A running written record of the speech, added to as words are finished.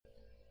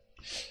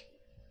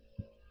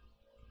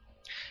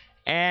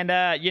And,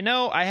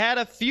 I had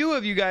a few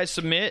of you guys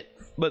submit,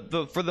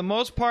 but for the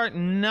most part,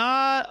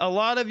 not a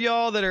lot of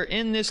y'all that are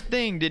in this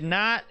thing did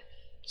not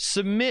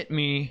submit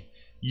me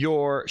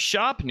your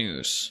shop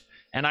news.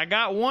 And I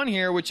got one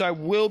here, which I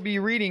will be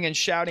reading and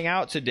shouting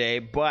out today.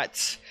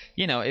 But,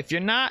 if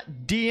you're not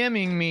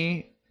DMing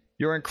me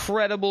your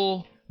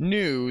incredible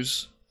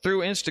news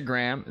through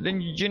Instagram,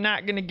 then you're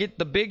not going to get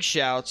the big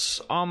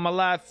shouts on my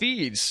live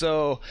feeds.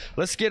 So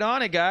let's get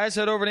on it, guys.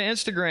 Head over to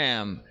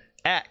Instagram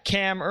at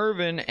Cam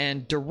Irvin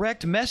and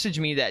direct message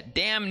me that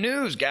damn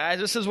news, guys.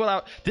 This is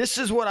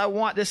what I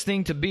want this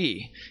thing to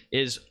be,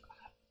 is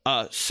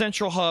a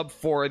central hub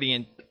for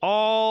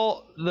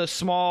all the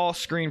small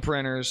screen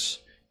printers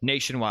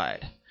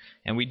nationwide.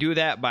 And we do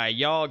that by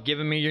y'all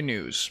giving me your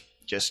news.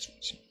 Just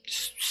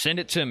send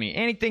it to me.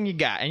 Anything you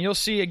got. And you'll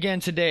see again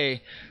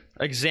today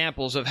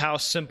examples of how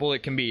simple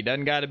it can be.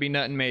 Doesn't got to be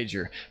nothing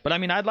major. But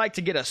I'd like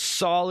to get a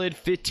solid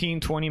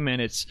 15-20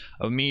 minutes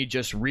of me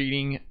just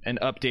reading and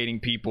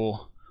updating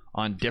people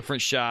on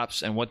different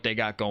shops and what they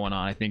got going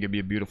on. I think it'd be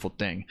a beautiful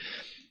thing.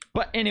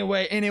 But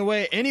anyway, it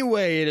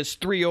is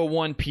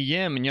 3:01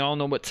 p.m. and y'all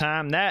know what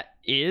time that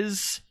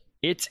is.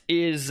 It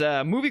is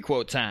movie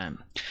quote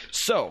time.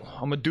 So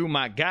I'm going to do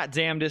my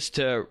goddamnedest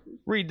to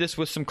read this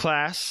with some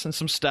class and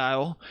some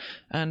style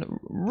and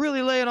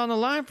really lay it on the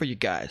line for you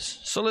guys.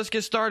 So let's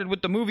get started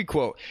with the movie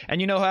quote.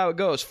 And you know how it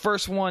goes.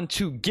 First one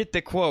to get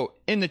the quote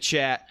in the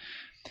chat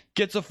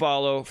gets a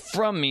follow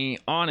from me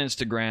on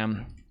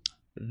Instagram.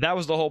 That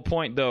was the whole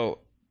point, though.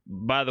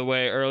 By the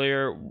way,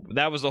 earlier,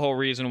 that was the whole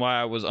reason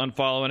why I was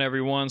unfollowing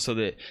everyone, so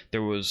that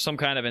there was some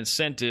kind of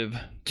incentive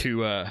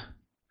to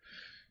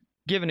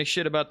giving a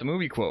shit about the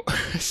movie quote.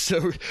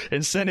 So,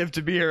 incentive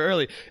to be here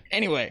early.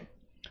 Anyway,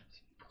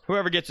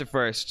 whoever gets it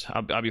first,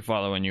 I'll be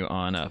following you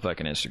on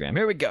fucking Instagram.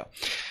 Here we go.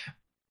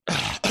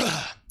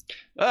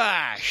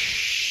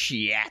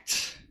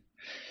 Shit.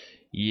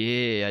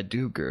 Yeah, I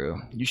do,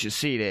 girl. You should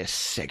see this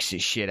sexy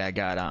shit I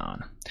got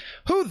on.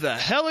 Who the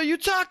hell are you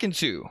talking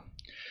to?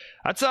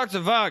 I talked to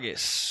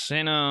Vargas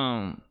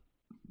and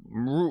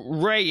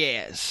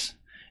Reyes.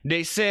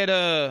 They said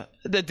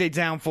that they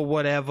down for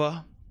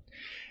whatever.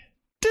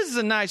 This is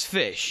a nice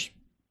fish,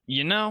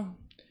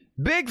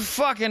 Big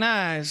fucking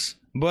eyes,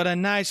 but a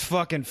nice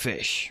fucking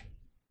fish.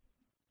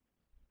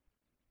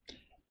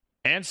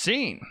 And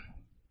scene.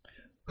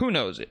 Who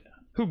knows it?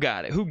 Who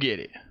got it? Who get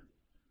it?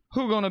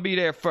 Who gonna be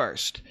there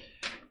first?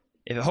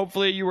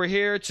 Hopefully you were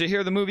here to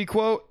hear the movie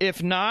quote.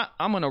 If not,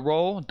 I'm gonna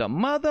roll the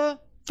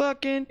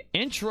motherfucking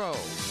intro.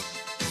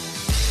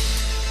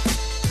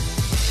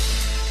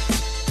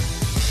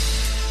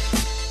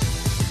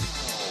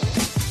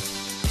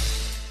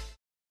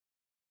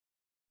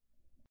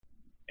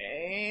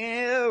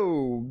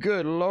 Oh,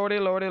 good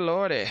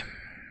lordy.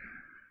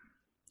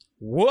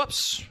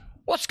 Whoops.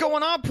 What's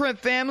going on, print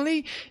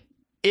family?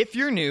 If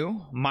you're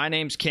new, my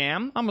name's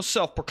Cam. I'm a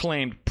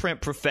self-proclaimed print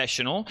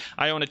professional.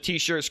 I own a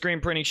t-shirt screen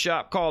printing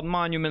shop called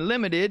Monument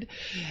Limited,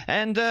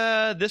 and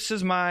this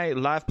is my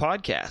live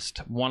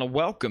podcast. Want to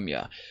welcome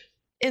you.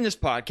 In this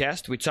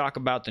podcast, we talk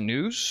about the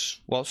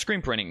news,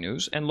 screen printing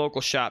news, and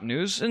local shop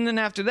news, and then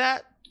after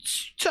that,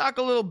 talk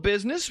a little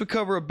business. We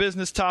cover a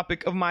business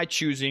topic of my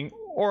choosing,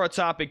 or a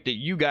topic that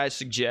you guys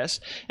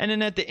suggest, and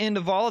then at the end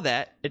of all of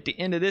that, at the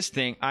end of this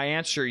thing, I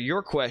answer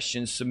your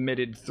questions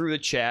submitted through the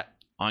chat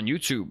on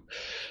YouTube.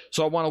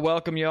 So I want to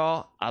welcome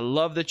y'all. I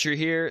love that you're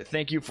here.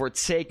 Thank you for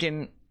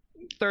taking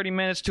 30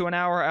 minutes to an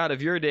hour out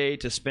of your day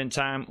to spend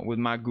time with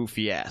my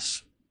goofy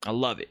ass. I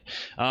love it.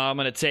 I'm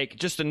going to take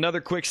just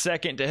another quick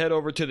second to head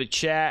over to the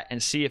chat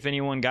and see if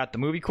anyone got the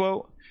movie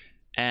quote.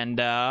 And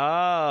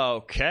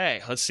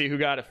okay, let's see who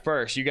got it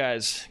first. You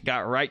guys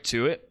got right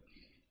to it.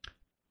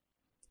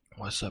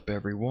 What's up,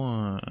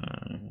 everyone?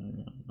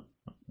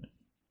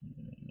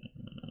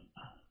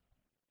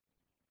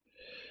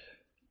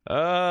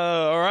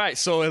 All right,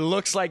 so it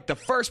looks like the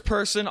first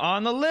person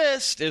on the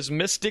list is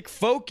Mystic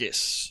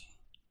Focus.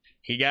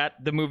 He got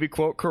the movie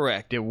quote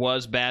correct. It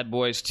was Bad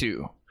Boys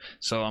 2.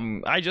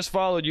 So I just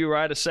followed you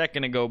right a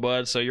second ago,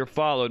 bud, so you're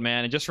followed,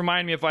 man. And just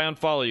remind me if I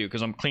unfollow you,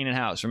 because I'm cleaning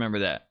house. Remember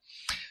that.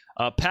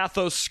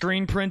 Pathos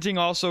Screen Printing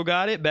also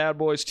got it, Bad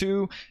Boys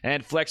 2,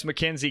 and Flex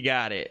McKenzie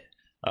got it.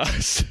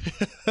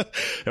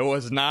 It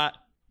was not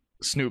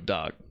Snoop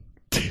Dogg.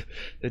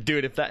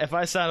 Dude, if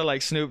I sounded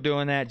like Snoop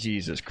doing that,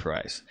 Jesus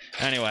Christ.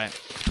 Anyway,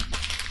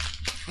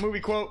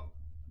 movie quote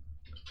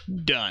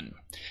done.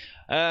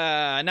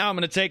 Now I'm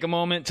going to take a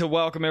moment to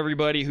welcome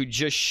everybody who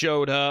just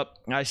showed up.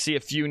 I see a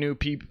few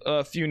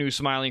new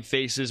smiling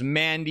faces.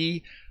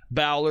 Mandy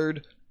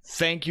Ballard,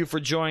 thank you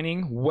for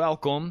joining.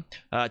 Welcome.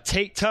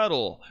 Tate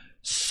Tuttle,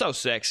 so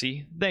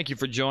sexy. Thank you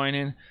for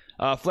joining.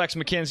 Flex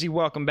McKenzie,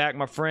 welcome back,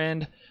 my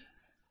friend.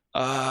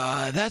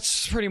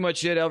 That's pretty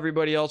much it.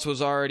 Everybody else was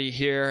already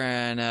here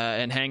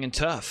and hanging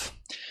tough.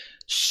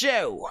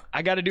 So,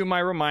 I got to do my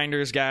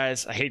reminders,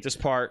 guys. I hate this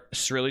part.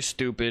 It's really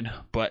stupid,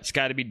 but it's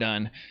got to be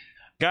done.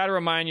 Got to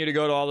remind you to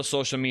go to all the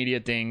social media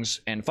things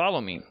and follow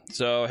me.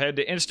 So, head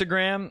to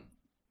Instagram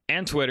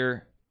and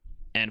Twitter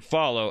and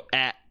follow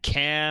at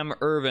Cam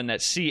Irvin.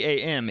 That's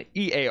CAMEARVEN.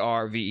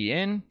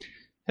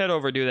 head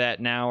over, do that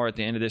now or at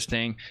the end of this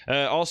thing.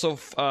 Also,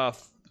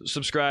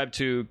 subscribe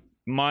to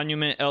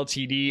Monument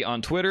Ltd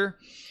on Twitter.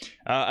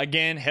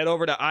 Again, head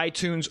over to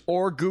iTunes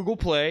or Google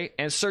Play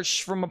and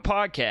search from a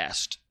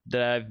podcast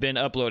that I've been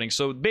uploading.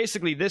 So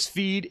basically, this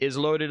feed is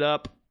loaded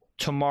up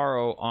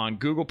tomorrow on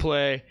Google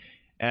Play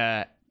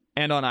and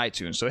on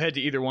iTunes. So head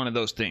to either one of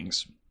those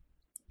things.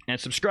 And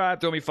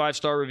subscribe, throw me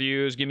 5-star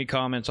reviews, give me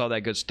comments, all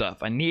that good stuff.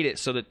 I need it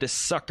so that this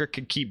sucker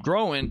can keep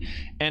growing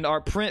and our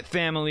print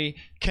family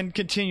can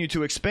continue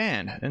to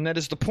expand. And that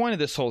is the point of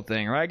this whole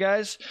thing, right,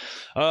 guys?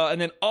 And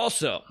then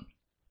also,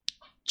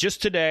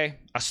 just today,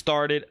 I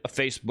started a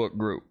Facebook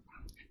group.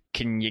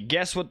 Can you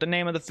guess what the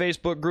name of the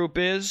Facebook group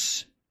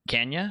is?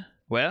 Can you?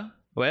 Well,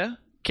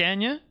 can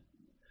you?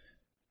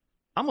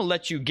 I'm going to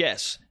let you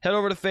guess. Head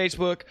over to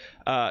Facebook,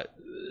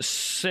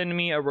 send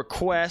me a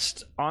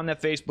request on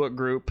that Facebook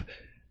group.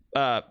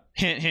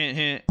 Hint, hint,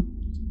 hint.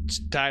 It's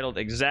titled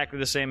exactly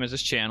the same as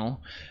this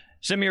channel.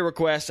 Send me a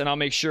request and I'll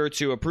make sure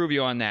to approve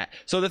you on that.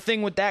 So the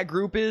thing with that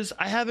group is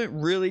I haven't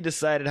really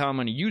decided how I'm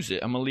going to use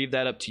it. I'm going to leave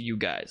that up to you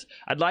guys.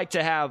 I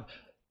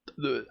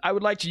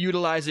would like to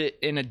utilize it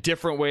in a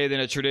different way than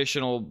a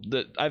traditional.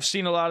 I've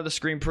seen a lot of the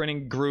screen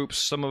printing groups.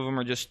 Some of them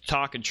are just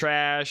talking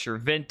trash or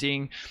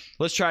venting.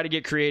 Let's try to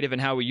get creative in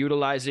how we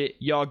utilize it.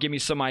 Y'all give me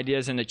some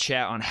ideas in the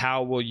chat on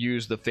how we'll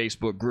use the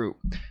Facebook group.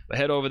 But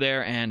head over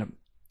there and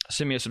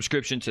send me a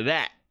subscription to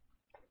that.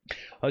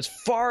 As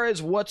far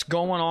as what's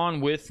going on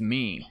with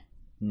me,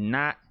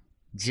 not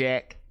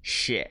jack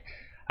shit.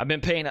 I've been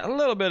paying a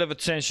little bit of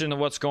attention to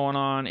what's going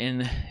on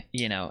in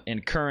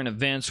current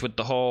events with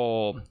the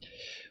whole,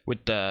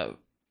 the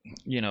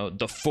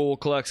Full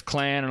Klux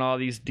Klan and all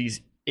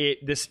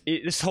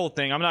this whole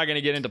thing. I'm not going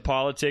to get into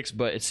politics,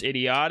 but it's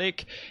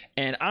idiotic.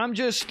 And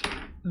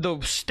the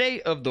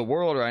state of the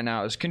world right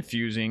now is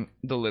confusing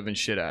the living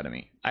shit out of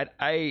me.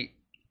 I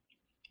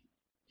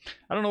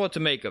don't know what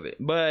to make of it,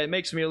 but it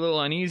makes me a little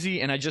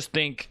uneasy, and I just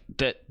think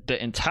that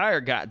the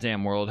entire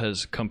goddamn world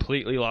has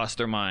completely lost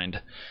their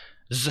mind.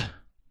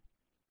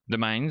 The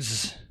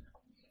minds,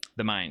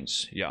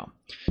 yeah.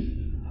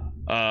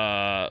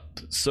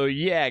 So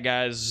yeah,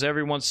 guys,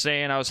 everyone's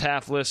saying I was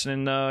half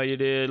listening, though. You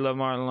did. Love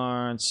Martin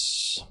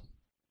Lawrence.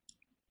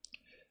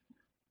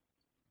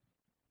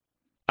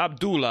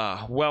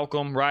 Abdullah,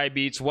 welcome. Rye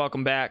Beats,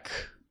 welcome back.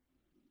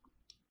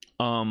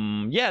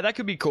 Yeah, that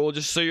could be cool.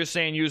 Just so you're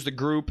saying use the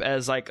group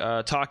as like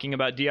talking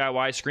about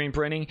DIY screen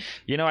printing.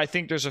 I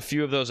think there's a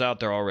few of those out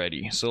there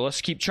already. So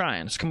let's keep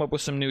trying. Let's come up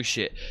with some new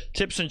shit.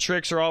 Tips and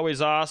tricks are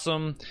always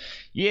awesome.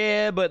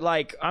 Yeah, but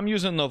like I'm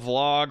using the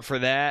vlog for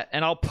that,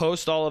 and I'll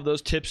post all of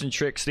those tips and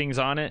tricks things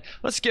on it.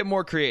 Let's get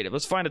more creative.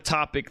 Let's find a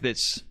topic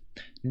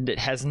that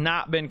has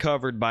not been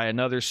covered by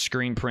another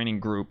screen printing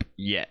group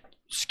yet.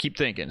 Just keep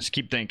thinking.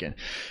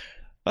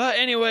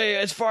 Anyway,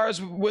 as far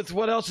as with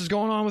what else is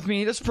going on with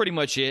me, that's pretty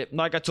much it.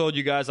 Like I told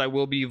you guys, I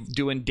will be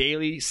doing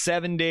daily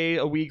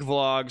 7-day-a-week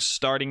vlogs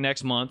starting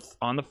next month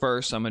on the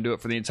 1st. I'm going to do it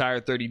for the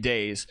entire 30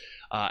 days.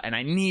 And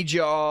I need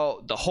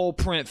y'all, the whole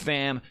print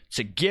fam,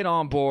 to get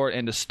on board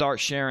and to start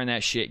sharing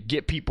that shit.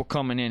 Get people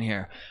coming in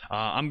here.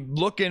 I'm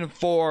looking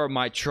for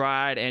my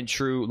tried and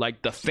true,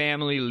 like the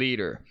family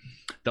leader.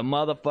 The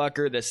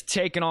motherfucker that's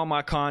taking all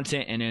my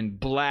content and then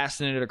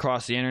blasting it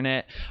across the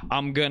internet.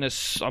 I'm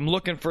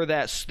looking for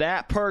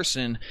that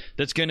person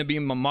that's gonna be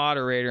my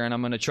moderator, and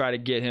I'm gonna try to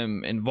get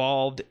him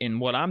involved in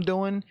what I'm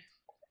doing.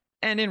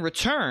 And in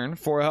return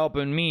for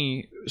helping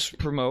me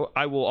promote,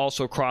 I will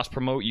also cross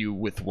promote you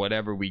with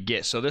whatever we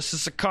get. So this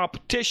is a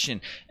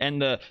competition,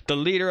 and the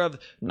leader of,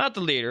 not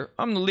the leader,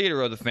 I'm the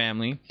leader of the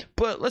family,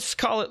 but let's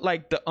call it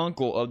like the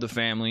uncle of the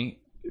family.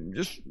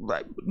 Just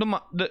like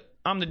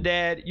I'm the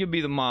dad, you'll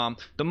be the mom.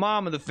 The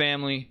mom of the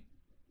family,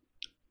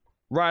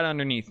 right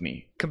underneath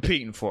me,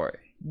 competing for it.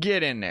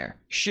 Get in there.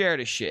 Share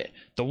the shit.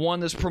 The one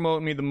that's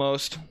promoting me the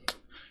most,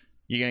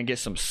 you're going to get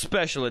some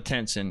special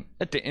attention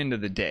at the end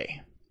of the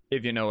day,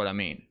 if you know what I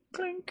mean.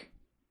 Clink.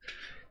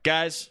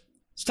 Guys,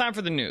 it's time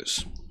for the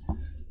news.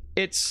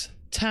 It's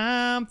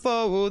time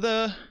for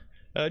the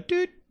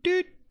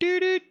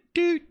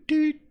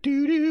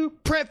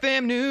Print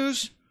Fam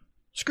news.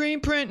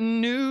 Screen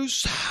printing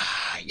news.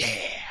 Yeah.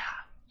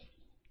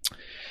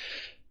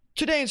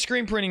 Today in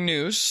screen printing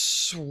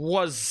news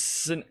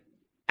was an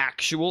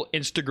actual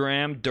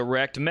Instagram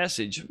direct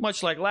message,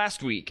 much like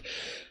last week.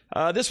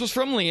 This was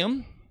from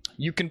Liam.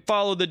 You can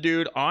follow the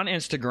dude on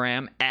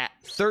Instagram at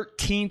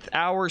 13th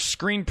Hour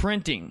Screen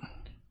Printing.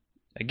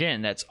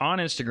 Again, that's on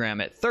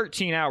Instagram at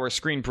 13 Hour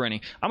Screen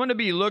Printing. I'm going to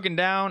be looking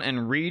down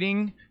and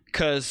reading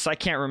because I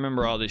can't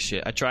remember all this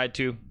shit. I tried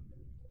to.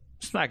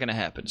 It's not going to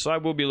happen. So I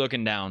will be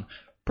looking down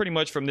pretty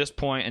much from this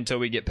point until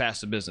we get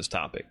past the business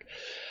topic.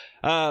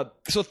 So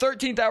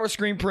 13th Hour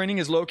Screen Printing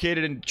is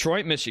located in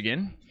Detroit,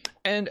 Michigan.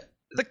 And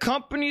the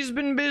company's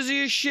been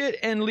busy as shit,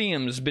 and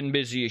Liam's been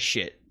busy as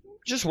shit.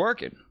 Just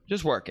working.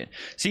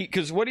 See,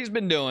 because what he's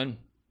been doing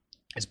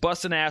is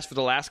busting ass for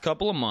the last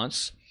couple of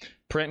months,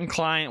 printing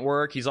client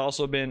work. He's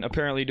also been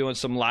apparently doing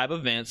some live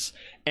events.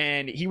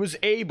 And he was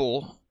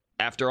able,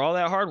 after all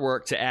that hard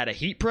work, to add a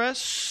heat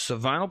press, a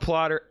vinyl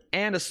plotter,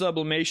 and a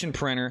sublimation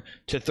printer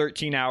to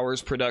 13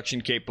 hours production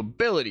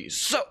capabilities.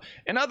 So,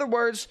 in other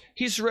words,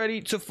 he's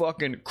ready to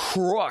fucking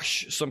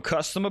crush some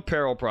custom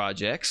apparel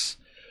projects.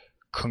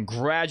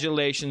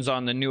 Congratulations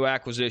on the new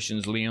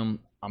acquisitions, Liam.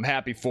 I'm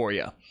happy for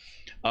you.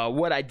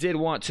 What I did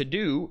want to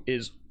do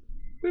is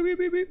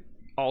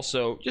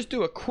also just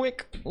do a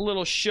quick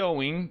little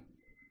showing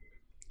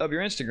of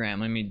your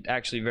Instagram. Let me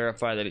actually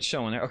verify that it's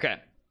showing there. Okay.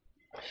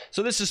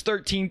 So this is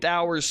 13th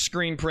Hours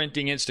Screen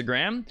Printing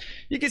Instagram.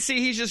 You can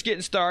see he's just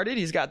getting started.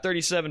 He's got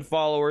 37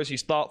 followers.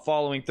 He's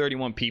following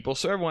 31 people.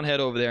 So everyone head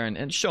over there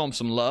and show him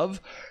some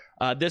love.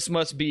 This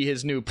must be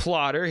his new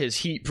plotter, his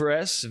heat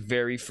press.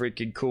 Very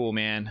freaking cool,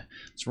 man.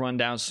 Let's run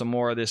down some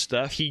more of this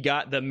stuff. He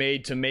got the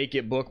Made to Make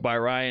It book by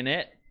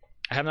Ryanette.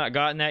 I have not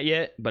gotten that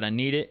yet, but I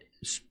need it.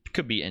 It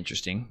could be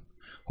interesting.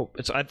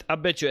 I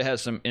bet you it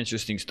has some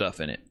interesting stuff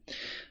in it.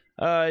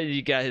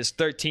 You got his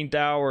 13th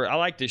hour. I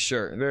like this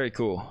shirt. Very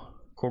cool.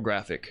 Cool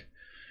graphic.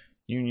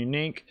 Union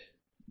Ink.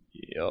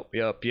 Yup.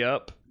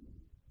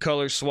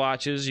 Color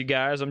swatches, you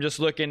guys. I'm just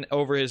looking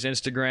over his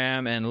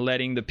Instagram and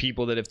letting the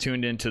people that have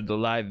tuned into the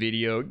live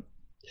video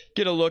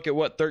get a look at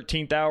what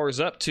 13th Hour is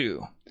up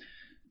to.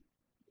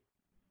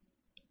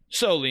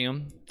 So,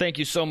 Liam, thank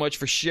you so much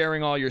for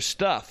sharing all your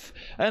stuff.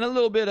 And a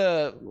little bit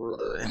of...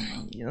 Let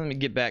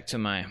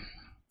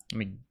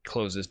me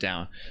close this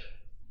down.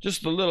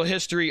 Just a little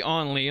history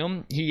on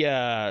Liam. He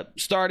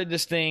started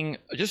this thing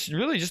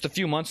just a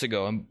few months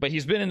ago, but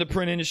he's been in the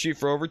print industry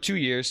for over 2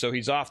 years, so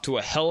he's off to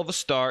a hell of a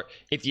start,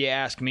 if you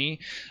ask me.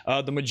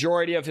 The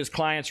majority of his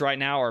clients right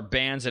now are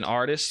bands and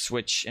artists,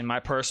 which, in my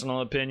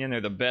personal opinion,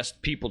 they're the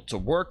best people to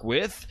work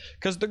with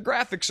because the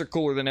graphics are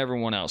cooler than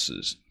everyone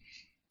else's.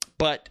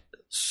 But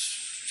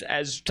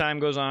as time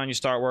goes on, you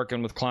start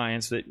working with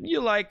clients that you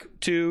like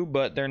too,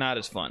 but they're not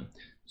as fun.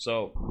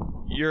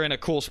 So you're in a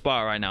cool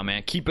spot right now,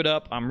 man. Keep it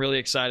up. I'm really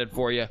excited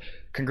for you.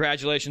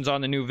 Congratulations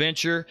on the new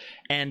venture.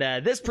 And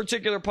this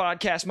particular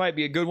podcast might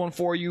be a good one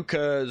for you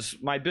because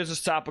my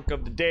business topic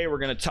of the day,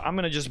 I'm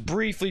going to just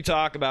briefly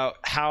talk about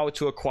how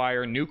to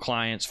acquire new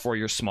clients for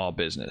your small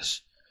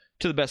business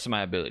to the best of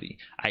my ability.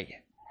 I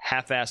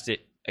half-assed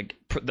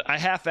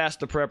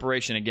the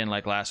preparation again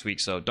like last week,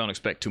 so don't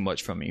expect too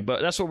much from me.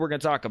 But that's what we're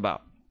going to talk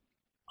about.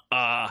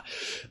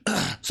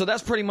 So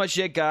that's pretty much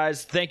it,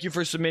 guys. Thank you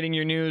for submitting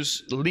your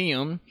news,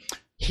 Liam,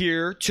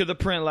 here to the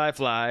Print Life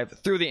Live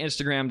through the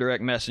Instagram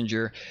direct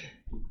messenger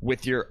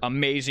with your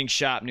amazing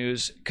shop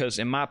news, because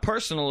in my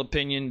personal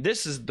opinion,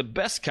 this is the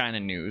best kind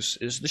of news,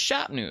 is the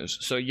shop news.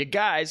 So you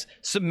guys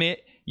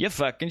submit your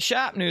fucking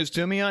shop news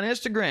to me on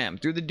Instagram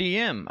through the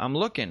DM. I'm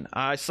looking.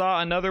 I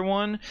saw another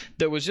one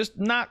that was just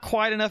not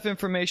quite enough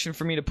information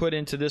for me to put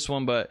into this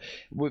one, but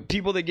with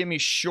people that give me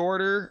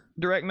shorter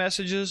direct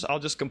messages, I'll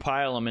just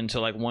compile them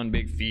into like one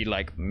big feed,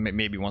 like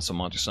maybe once a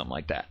month or something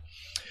like that.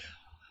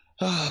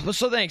 But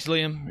so thanks,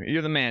 Liam.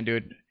 You're the man,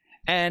 dude.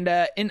 And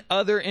in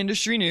other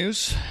industry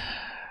news,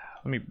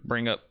 let me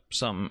bring up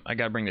something. I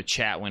got to bring the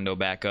chat window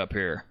back up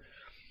here.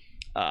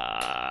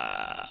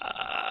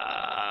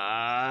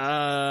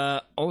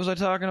 What was I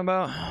talking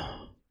about?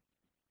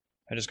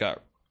 I just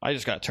got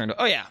turned.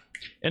 Oh yeah.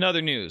 In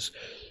other news,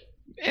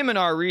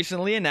 M&R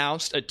recently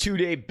announced a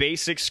 2-day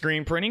basic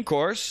screen printing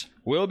course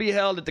will be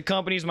held at the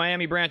company's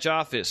Miami branch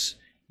office.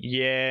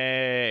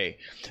 Yay.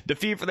 The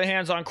fee for the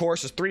hands-on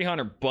course is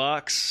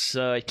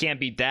 $300. You can't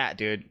beat that,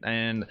 dude.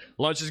 And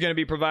lunch is going to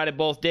be provided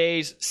both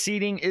days.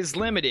 Seating is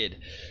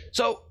limited.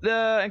 So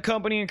the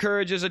company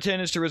encourages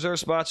attendants to reserve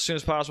spots as soon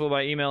as possible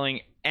by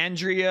emailing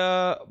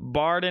Andrea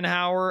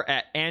Bardenhauer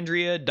at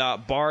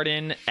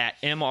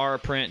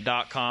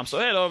andrea.barden@mrprint.com. So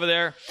head over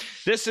there.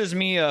 This is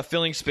me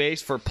filling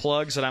space for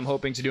plugs that I'm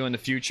hoping to do in the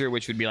future,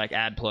 which would be like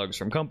ad plugs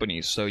from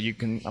companies. So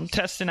I'm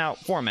testing out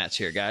formats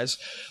here, guys.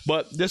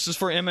 But this is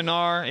for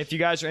M&R. If you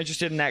guys are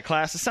interested in that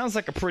class, it sounds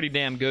like a pretty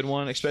damn good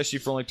one, especially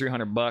for only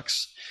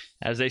 $300.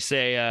 As they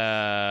say,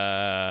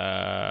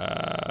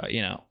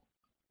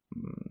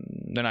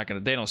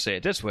 they don't say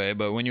it this way,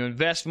 but when you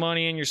invest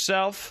money in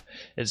yourself,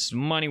 it's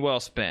money well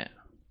spent.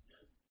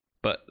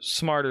 But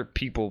smarter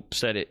people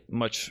said it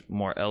much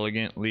more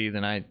elegantly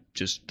than I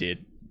just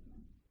did.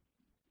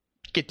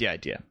 Get the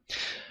idea.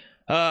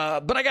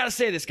 But I gotta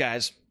say this,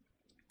 guys.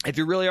 If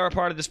you really are a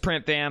part of this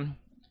print fam,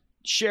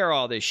 share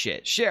all this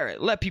shit. Share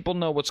it. Let people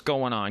know what's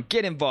going on.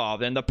 Get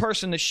involved. And the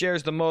person that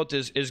shares the most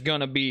is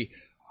gonna be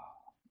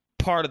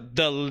part of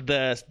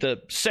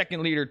the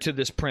second leader to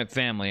this print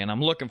family, and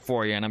I'm looking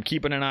for you, and I'm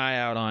keeping an eye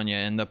out on you,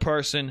 and the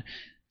person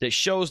that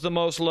shows the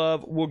most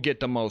love will get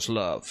the most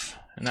love,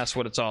 and that's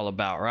what it's all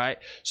about, right?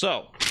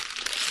 So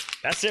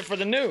that's it for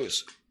the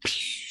news.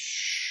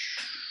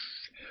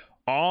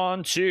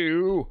 On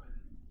to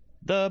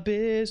the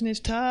business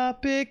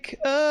topic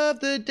of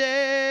the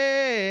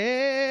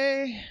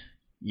day.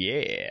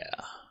 Yeah,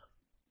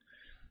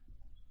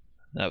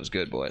 that was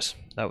good, boys.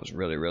 That was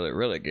really, really,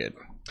 really good.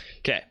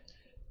 Okay.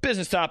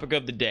 Business topic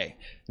of the day.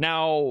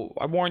 Now,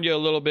 I warned you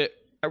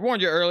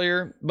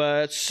earlier,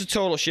 but it's a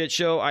total shit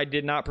show. I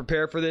did not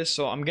prepare for this,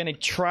 so I'm going to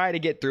try to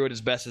get through it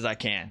as best as I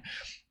can.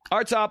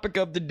 Our topic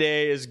of the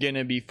day is going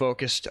to be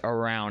focused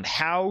around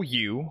how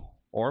you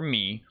or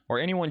me or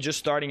anyone just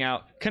starting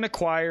out can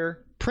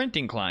acquire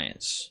printing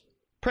clients,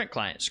 print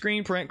clients,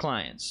 screen print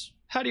clients.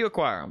 How do you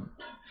acquire them?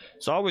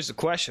 It's always the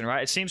question,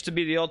 right? It seems to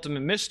be the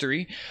ultimate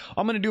mystery.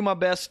 I'm going to do my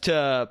best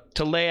to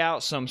lay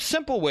out some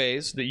simple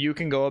ways that you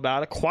can go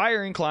about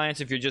acquiring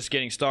clients if you're just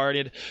getting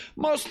started.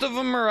 Most of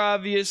them are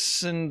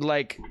obvious and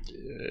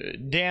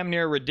damn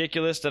near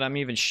ridiculous that I'm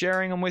even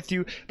sharing them with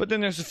you. But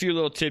then there's a few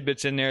little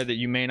tidbits in there that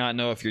you may not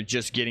know if you're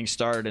just getting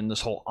started in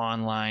this whole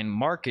online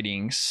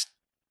marketing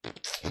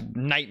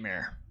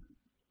nightmare,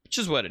 which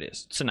is what it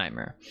is. It's a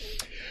nightmare.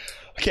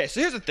 Okay, so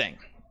here's the thing.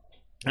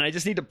 And I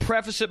just need to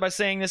preface it by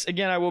saying this.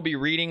 Again, I will be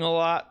reading a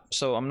lot,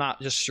 so I'm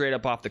not just straight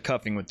up off the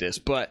cuffing with this.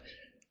 But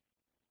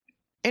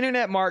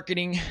internet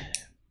marketing,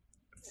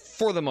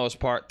 for the most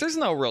part, there's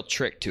no real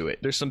trick to it.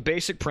 There's some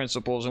basic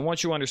principles, and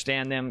once you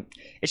understand them,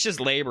 it's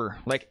just labor.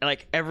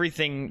 Like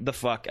everything the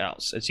fuck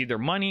else. It's either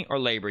money or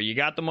labor. You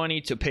got the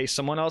money to pay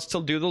someone else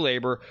to do the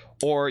labor,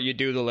 or you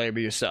do the labor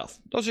yourself.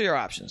 Those are your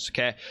options,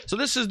 okay? So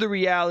this is the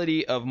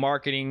reality of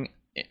marketing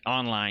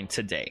online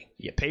today.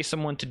 You pay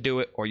someone to do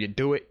it, or you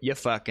do it you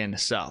fucking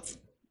self.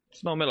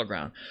 There's no middle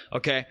ground.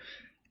 Okay.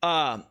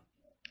 The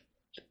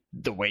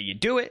way you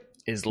do it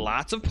is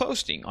lots of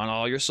posting on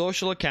all your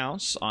social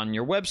accounts, on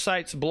your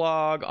website's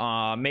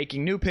blog,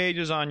 making new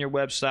pages on your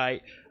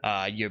website.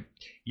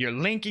 You're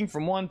linking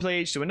from one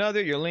page to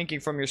another. You're linking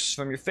from your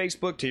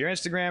Facebook to your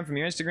Instagram, from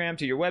your Instagram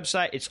to your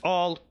website. It's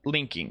all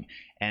linking,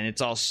 and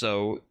it's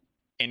also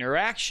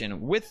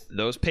interaction with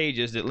those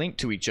pages that link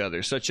to each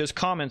other, such as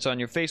comments on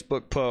your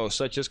Facebook post,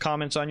 such as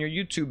comments on your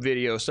YouTube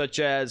video, such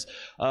as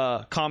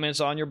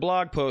comments on your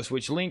blog post,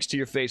 which links to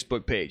your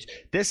Facebook page.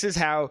 This is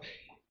how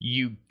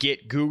you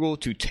get Google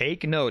to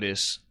take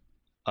notice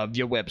of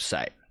your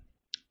website.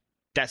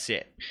 That's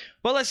it.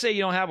 But let's say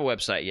you don't have a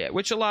website yet,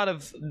 which a lot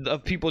of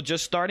people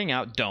just starting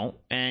out don't.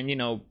 And,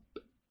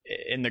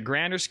 in the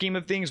grander scheme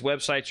of things,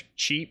 websites are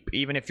cheap.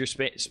 Even if you're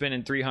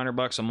spending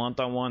 $300 a month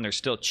on one, they're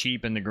still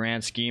cheap in the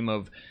grand scheme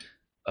of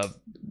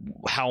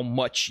how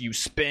much you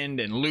spend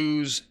and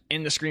lose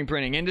in the screen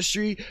printing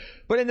industry.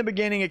 But in the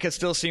beginning, it could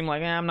still seem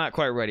like, I'm not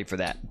quite ready for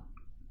that.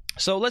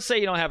 So let's say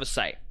you don't have a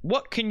site.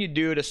 What can you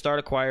do to start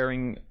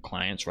acquiring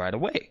clients right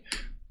away?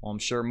 Well, I'm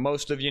sure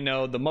most of you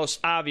know the most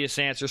obvious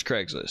answer is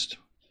Craigslist.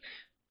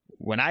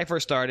 When I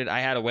first started,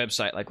 I had a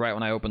website right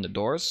when I opened the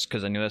doors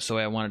because I knew that's the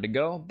way I wanted to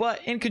go. But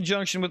in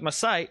conjunction with my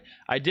site,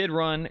 I did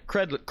run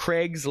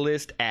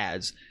Craigslist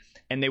ads,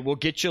 and they will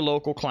get you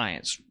local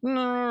clients.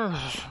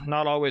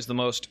 Not always the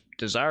most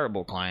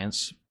desirable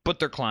clients, but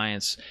they're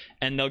clients,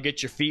 and they'll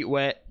get your feet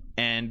wet.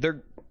 And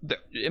they're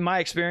in my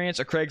experience,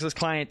 a Craigslist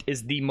client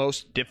is the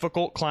most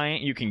difficult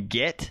client you can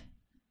get,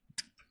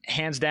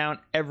 hands down,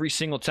 every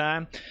single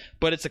time.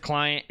 But it's a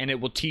client, and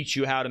it will teach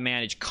you how to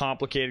manage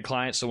complicated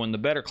clients. So when the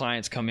better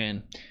clients come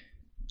in,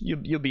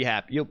 you'll be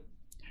happy.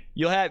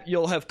 You'll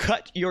have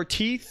cut your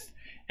teeth,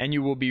 and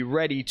you will be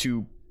ready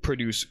to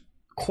produce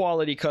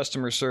quality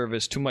customer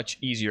service to much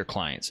easier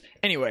clients.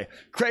 Anyway,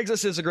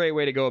 Craigslist is a great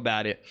way to go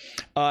about it.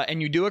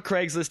 And you do a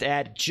Craigslist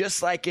ad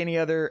just like any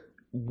other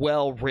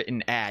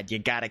well-written ad. You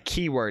gotta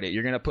keyword it.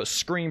 You're gonna put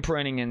screen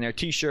printing in there,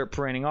 t-shirt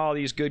printing, all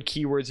these good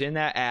keywords in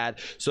that ad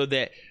so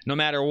that no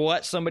matter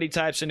what somebody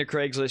types into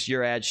Craigslist,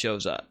 your ad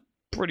shows up.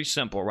 Pretty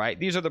simple, right?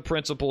 These are the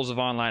principles of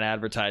online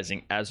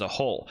advertising as a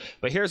whole.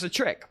 But here's the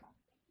trick.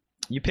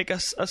 You pick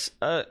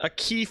a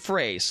key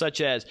phrase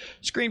such as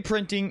screen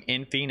printing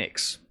in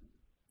Phoenix.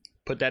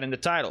 Put that in the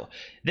title.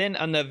 Then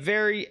on the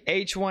very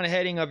H1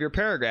 heading of your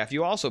paragraph,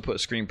 you also put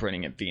screen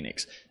printing in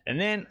Phoenix.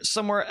 And then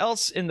somewhere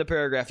else in the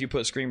paragraph, you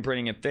put screen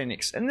printing in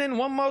Phoenix. And then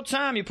one more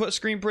time, you put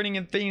screen printing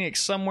in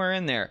Phoenix somewhere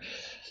in there.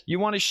 You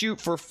want to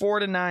shoot for 4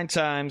 to 9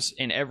 times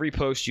in every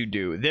post you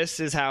do. This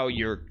is how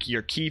your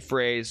key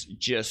phrase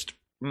just,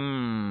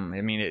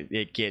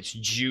 it gets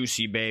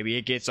juicy, baby.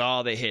 It gets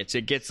all the hits.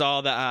 It gets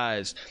all the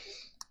eyes.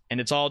 And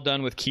it's all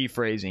done with key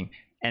phrasing.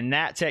 And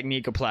that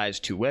technique applies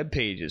to web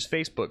pages,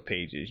 Facebook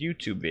pages,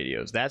 YouTube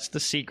videos. That's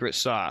the secret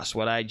sauce,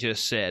 what I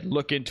just said.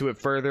 Look into it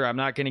further. I'm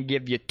not going to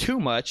give you too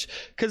much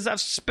because I've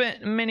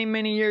spent many,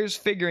 many years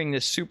figuring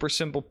this super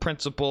simple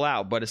principle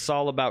out, but it's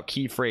all about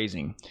key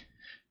phrasing.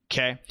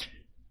 Okay?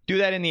 Do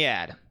that in the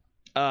ad.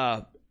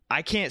 The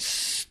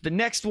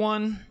next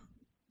one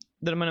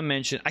that I'm going to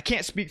mention, I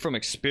can't speak from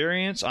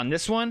experience on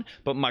this one,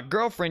 but my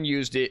girlfriend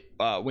used it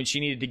when she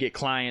needed to get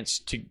clients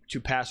to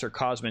pass her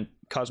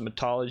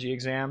cosmetology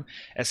exam.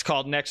 It's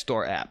called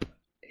Nextdoor app.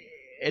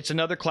 It's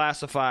another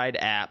classified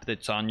app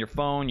that's on your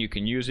phone. You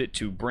can use it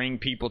to bring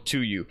people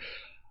to you.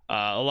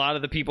 A lot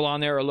of the people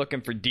on there are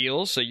looking for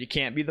deals, so you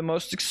can't be the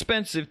most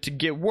expensive to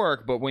get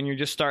work, but when you're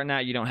just starting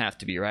out, you don't have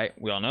to be, right?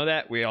 We all know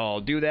that. We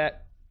all do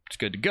that. It's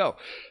good to go.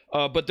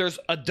 But there's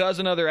a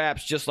dozen other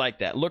apps just like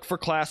that. Look for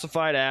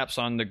classified apps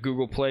on the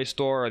Google Play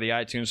Store or the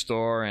iTunes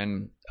Store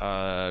and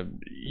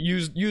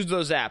use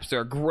those apps.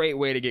 They're a great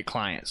way to get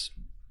clients.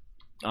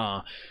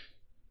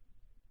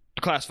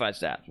 Classified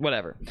stats,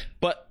 whatever.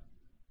 But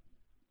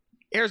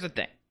here's the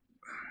thing.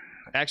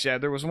 Actually,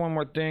 there was one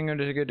more thing.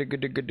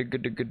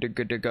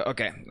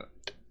 Okay.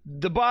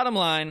 The bottom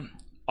line,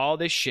 all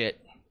this shit,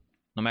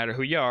 no matter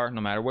who you are,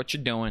 no matter what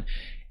you're doing,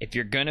 if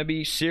you're going to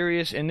be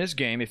serious in this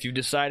game, if you've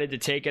decided to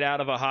take it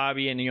out of a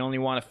hobby and you only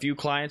want a few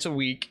clients a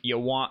week, you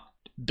want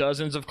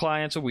dozens of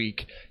clients a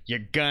week,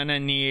 you're going to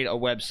need a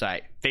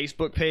website.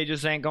 Facebook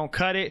pages ain't going to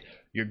cut it.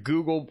 Your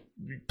Google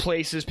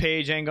Places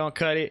page ain't going to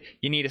cut it.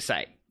 You need a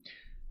site.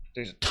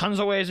 There's tons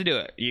of ways to do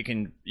it. You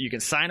can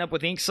sign up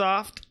with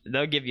Inksoft.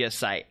 They'll give you a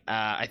site.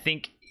 I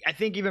think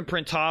even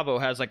Printavo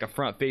has like a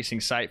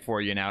front-facing site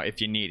for you now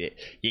if you need it.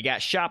 You got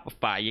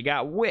Shopify. You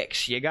got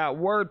Wix. You got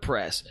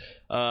WordPress.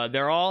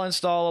 They're all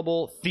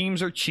installable.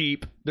 Themes are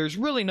cheap. There's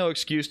really no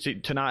excuse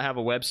to not have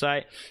a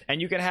website.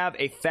 And you can have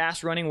a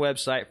fast-running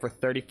website for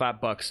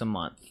 $35 a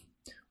month.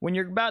 When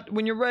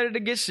you're ready to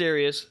get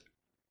serious,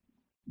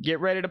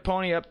 get ready to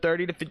pony up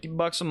 $30 to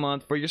 $50 a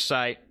month for your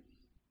site.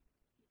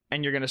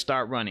 And you're going to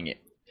start running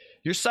it.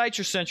 Your site's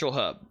your central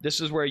hub.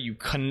 This is where you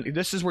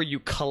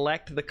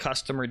collect the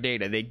customer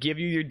data. They give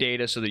you your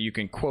data so that you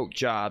can quote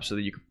jobs, so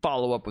that you can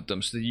follow up with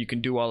them, so that you can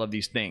do all of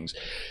these things.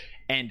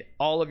 And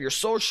all of your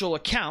social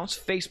accounts,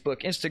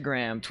 Facebook,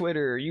 Instagram,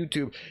 Twitter,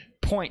 YouTube,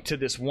 point to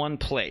this one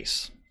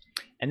place.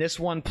 And this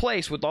one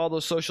place with all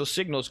those social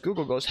signals,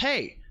 Google goes,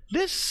 hey,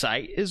 this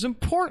site is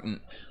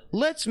important.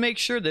 Let's make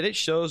sure that it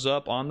shows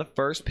up on the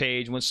first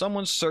page when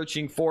someone's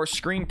searching for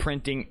screen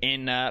printing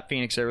in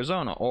Phoenix,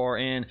 Arizona, or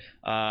in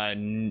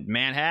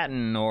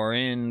Manhattan, or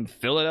in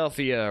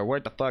Philadelphia, or where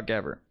the fuck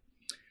ever.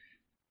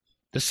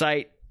 The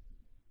site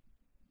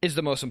is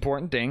the most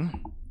important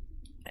thing,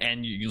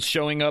 and you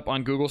showing up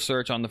on Google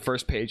search on the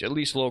first page, at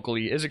least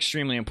locally, is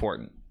extremely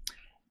important.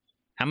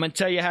 I'm going to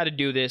tell you how to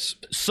do this,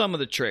 some of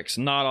the tricks,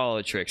 not all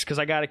of the tricks, because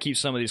I got to keep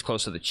some of these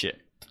close to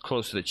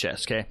the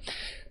chest, okay?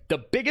 The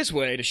biggest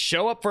way to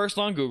show up first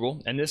on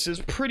Google, and this is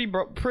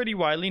pretty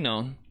widely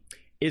known,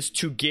 is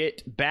to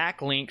get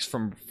backlinks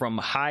from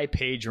high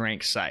page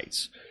rank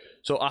sites.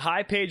 So a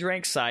high page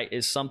rank site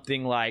is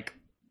something like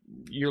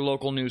your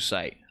local news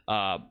site.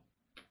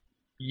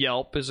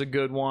 Yelp is a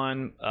good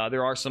one.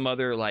 There are some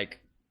other like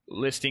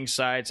listing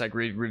sites, like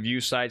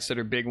review sites that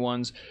are big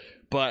ones.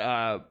 But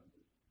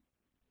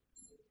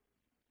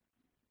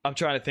I'm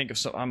trying to think of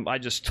some. I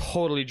just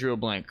totally drew a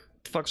blank.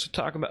 What the fuck's I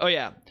talking about? Oh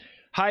yeah.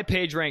 High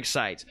page rank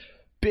sites,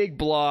 big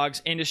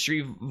blogs,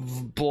 industry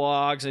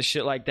blogs and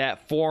shit like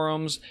that,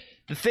 forums.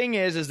 The thing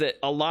is that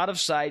a lot of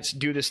sites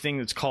do this thing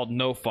that's called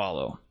no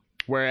follow,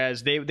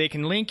 whereas they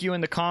can link you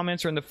in the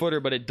comments or in the footer,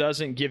 but it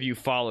doesn't give you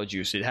follow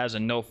juice. It has a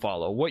no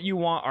follow. What you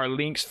want are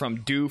links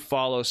from do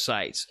follow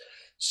sites.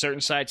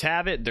 Certain sites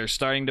have it. They're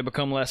starting to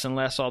become less and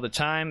less all the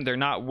time. They're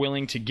not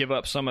willing to give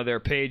up some of their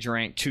page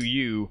rank to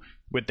you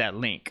with that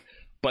link.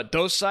 But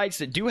those sites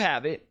that do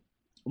have it,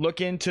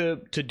 look into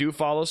do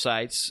follow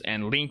sites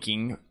and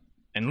linking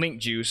and link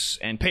juice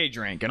and page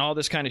rank and all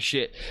this kind of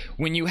shit.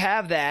 When you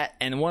have that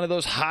and one of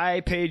those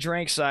high page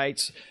rank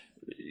sites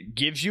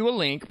gives you a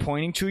link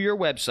pointing to your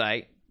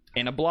website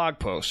in a blog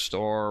post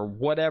or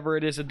whatever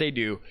it is that they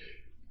do,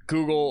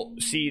 Google,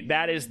 see,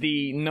 that is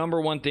the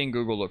number one thing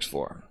Google looks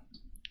for.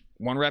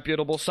 One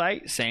reputable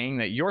site saying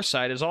that your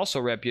site is also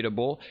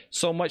reputable,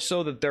 so much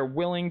so that they're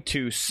willing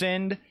to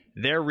send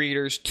their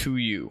readers to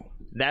you.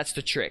 That's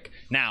the trick.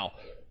 Now,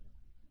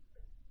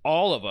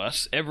 all of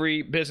us,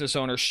 every business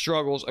owner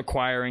struggles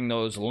acquiring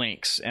those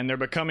links, and they're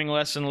becoming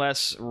less and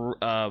less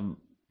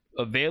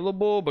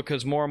available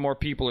because more and more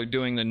people are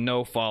doing the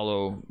no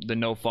follow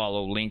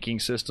linking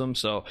system.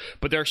 So,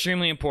 but they're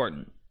extremely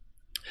important.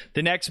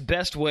 The next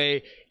best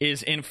way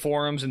is in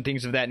forums and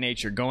things of that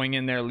nature, going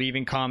in there,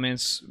 leaving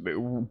comments,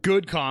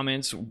 good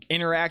comments,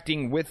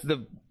 interacting with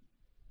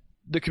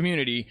the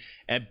community,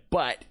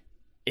 but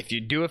if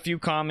you do a few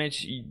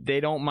comments, they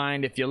don't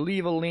mind if you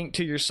leave a link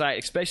to your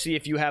site, especially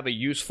if you have a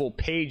useful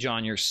page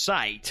on your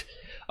site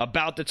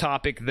about the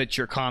topic that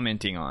you're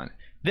commenting on.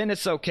 Then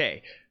it's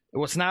okay.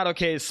 What's not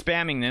okay is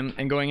spamming them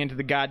and going into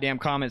the goddamn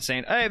comments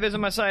saying, hey, visit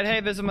my site, hey,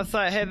 visit my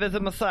site, hey,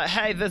 visit my site,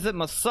 hey, visit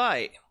my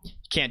site. You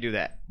can't do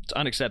that. It's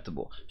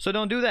unacceptable. So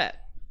don't do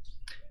that.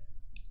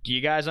 Do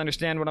you guys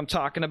understand what I'm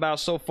talking about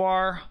so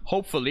far?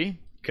 Hopefully,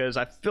 because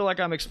I feel like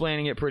I'm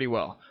explaining it pretty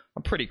well.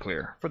 I'm pretty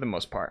clear for the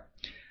most part.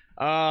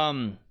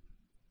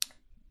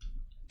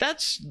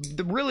 That's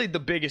really the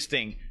biggest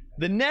thing.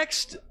 The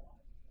next,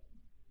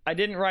 I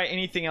didn't write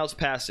anything else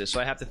past this, so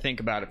I have to think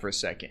about it for a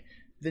second.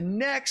 The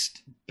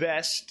next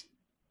best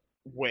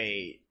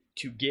way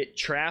to get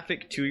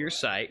traffic to your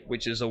site,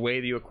 which is a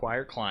way that you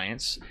acquire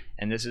clients,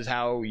 and this is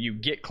how you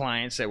get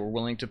clients that were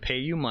willing to pay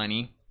you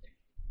money,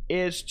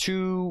 is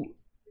to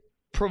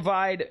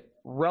provide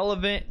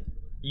relevant,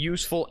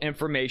 useful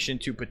information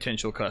to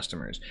potential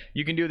customers.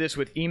 You can do this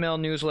with email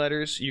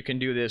newsletters. You can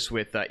do this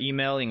with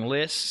emailing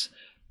lists.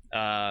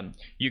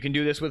 You can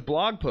do this with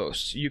blog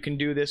posts. You can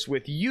do this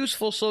with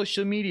useful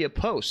social media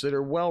posts that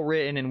are well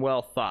written and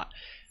well thought.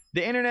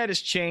 The internet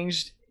has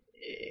changed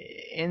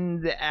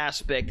in the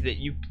aspect that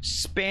you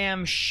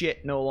spam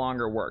shit no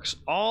longer works.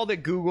 All that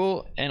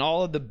Google and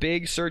all of the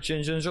big search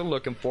engines are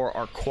looking for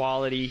are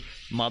quality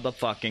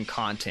motherfucking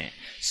content.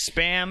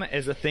 Spam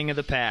is a thing of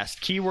the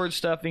past. Keyword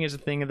stuffing is a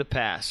thing of the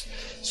past.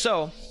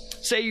 So,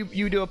 say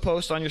you do a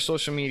post on your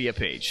social media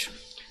page.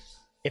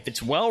 If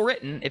it's well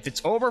written, if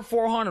it's over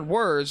 400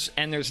 words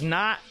and there's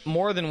not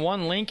more than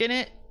one link in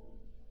it,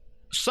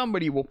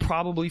 somebody will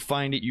probably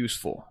find it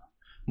useful.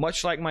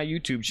 Much like my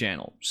YouTube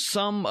channel.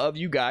 Some of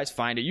you guys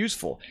find it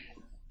useful.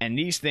 And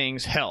these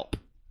things help.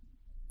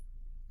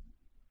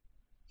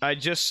 I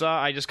just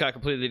got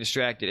completely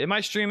distracted. Am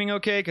I streaming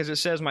okay? Because it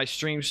says my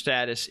stream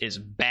status is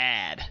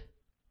bad.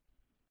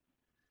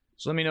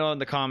 So let me know in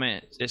the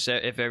comments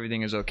if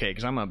everything is okay.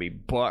 Because I'm going to be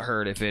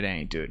butthurt if it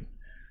ain't, dude.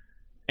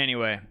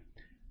 Anyway.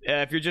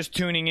 If you're just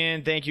tuning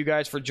in, thank you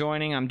guys for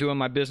joining. I'm doing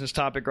my business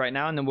topic right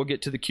now, and then we'll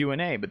get to the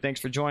Q&A. But thanks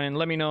for joining.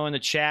 Let me know in the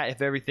chat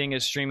if everything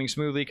is streaming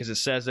smoothly, because it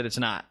says that it's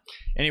not.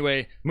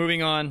 Anyway,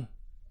 moving on.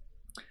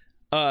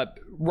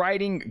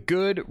 Writing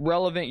good,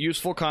 relevant,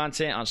 useful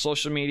content on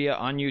social media,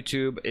 on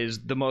YouTube,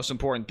 is the most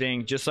important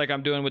thing. Just like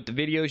I'm doing with the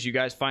videos, you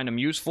guys find them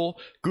useful.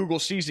 Google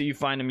sees that you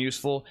find them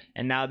useful,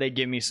 and now they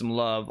give me some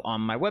love on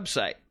my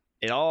website.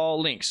 It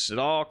all links. It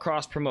all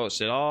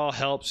cross-promotes. It all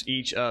helps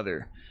each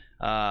other.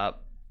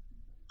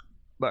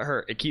 But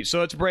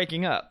so it's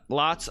breaking up.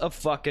 Lots of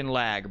fucking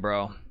lag,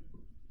 bro.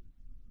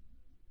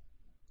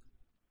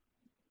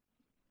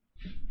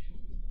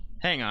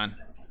 Hang on.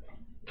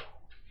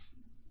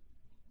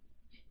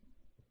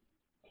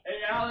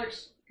 Hey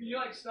Alex, can you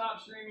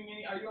stop streaming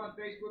are you on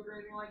Facebook or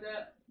anything like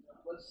that?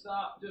 Let's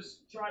stop.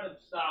 Just try to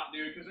stop,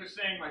 dude, because they're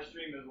saying my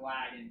stream is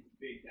lagging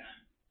big time.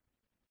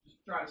 Just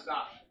try to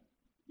stop.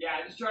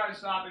 Yeah, just try to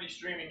stop any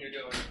streaming you're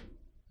doing.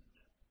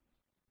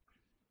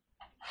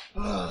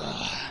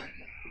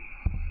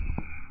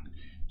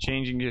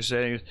 Changing your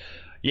settings.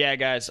 Yeah,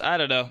 guys, I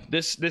don't know.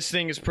 This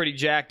thing is pretty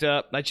jacked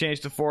up. I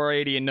changed to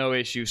 480 and no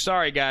issue.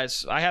 Sorry,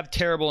 guys. I have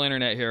terrible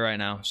internet here right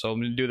now, so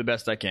I'm going to do the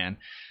best I can.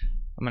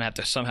 I'm going to have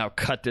to somehow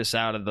cut this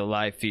out of the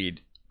live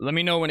feed. Let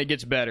me know when it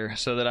gets better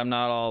so that I'm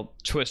not all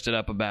twisted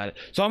up about it.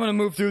 So I'm going to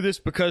move through this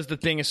because the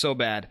thing is so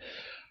bad.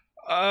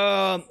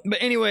 But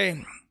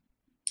anyway,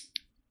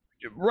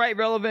 right,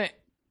 relevant.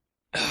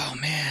 Oh,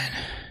 man.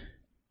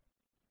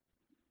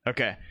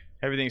 Okay.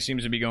 Everything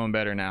seems to be going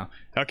better now.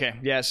 Okay,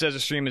 yeah, it says the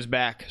stream is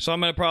back. So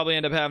I'm going to probably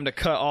end up having to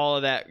cut all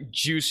of that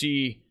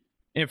juicy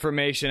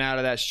information out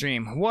of that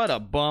stream. What a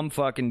bum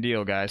fucking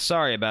deal, guys.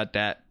 Sorry about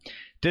that.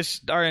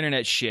 Our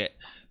internet's shit.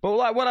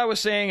 But what I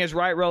was saying is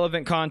write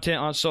relevant content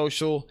on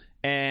social,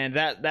 and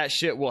that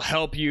shit will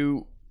help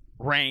you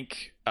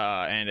rank,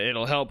 and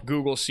it'll help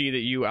Google see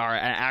that you are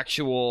an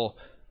actual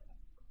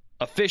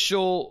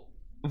official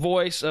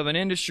voice of an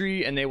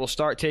industry, and they will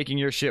start taking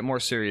your shit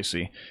more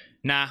seriously.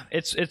 Nah,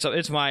 it's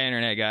my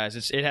internet,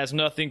 guys. It has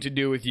nothing to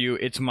do with you.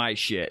 It's my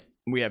shit.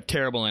 We have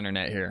terrible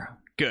internet here.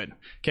 Good.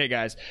 Okay,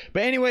 guys.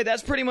 But anyway,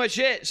 that's pretty much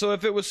it. So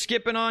if it was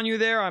skipping on you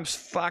there, I'm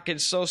fucking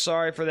so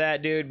sorry for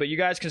that, dude. But you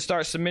guys can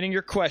start submitting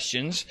your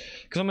questions,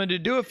 because I'm going to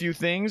do a few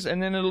things,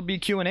 and then it'll be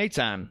Q&A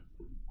time.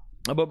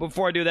 But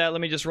before I do that,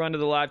 let me just run to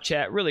the live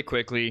chat really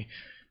quickly.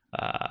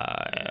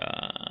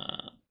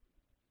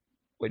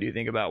 What do you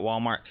think about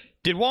Walmart?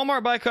 Did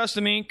Walmart buy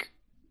Custom Ink?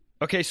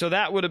 Okay, so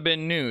that would have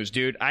been news,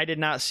 dude. I did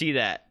not see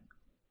that.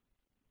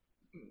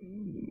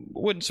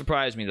 Wouldn't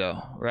surprise me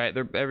though, right?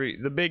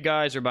 The big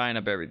guys are buying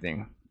up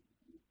everything.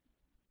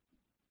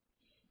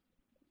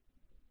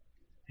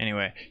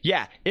 Anyway,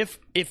 yeah. If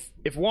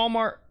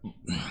Walmart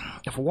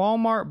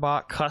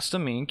bought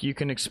Custom Ink, you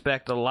can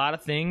expect a lot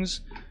of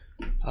things.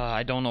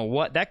 I don't know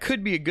what. That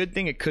could be a good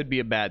thing. It could be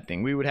a bad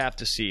thing. We would have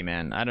to see,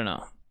 man. I don't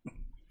know.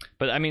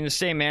 But I mean, the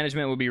same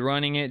management will be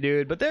running it,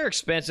 dude. But they're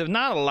expensive.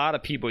 Not a lot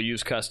of people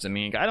use Custom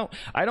Ink. I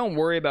don't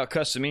worry about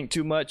Custom Ink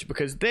too much,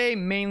 because they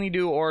mainly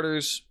do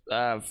orders,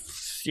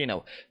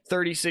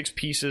 36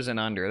 pieces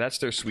and under. That's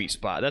their sweet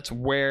spot. That's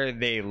where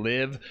they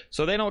live.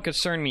 So they don't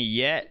concern me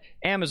yet.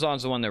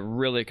 Amazon's the one that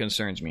really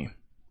concerns me.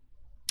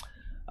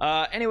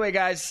 Anyway,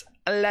 guys.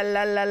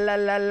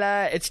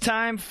 It's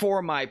time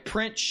for my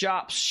print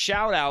shop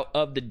shout out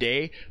of the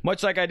day.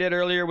 Much like I did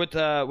earlier with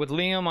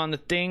Liam on the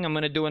thing, I'm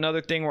gonna do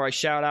another thing where I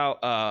shout out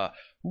a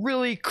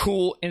really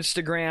cool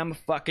Instagram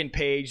fucking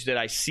page that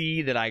I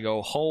see that I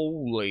go,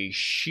 holy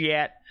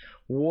shit,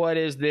 what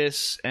is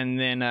this? And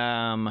then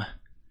I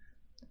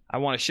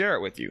want to share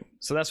it with you.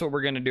 So that's what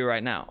we're gonna do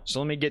right now.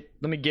 So let me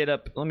get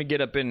up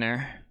in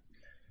there.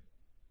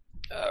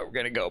 We're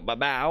gonna go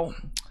bow,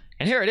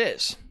 and here it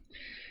is.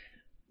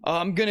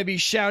 I'm going to be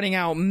shouting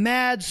out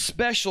Mad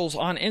Specials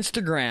on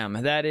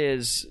Instagram. That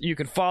is, you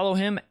can follow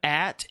him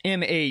at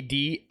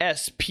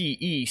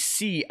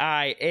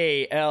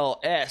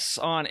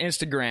MADSPECIALS on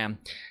Instagram.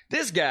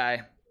 This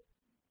guy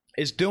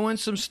is doing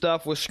some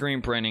stuff with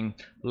screen printing.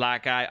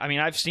 Like, I mean,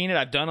 I've seen it.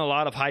 I've done a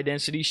lot of high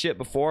density shit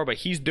before, but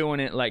he's doing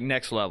it like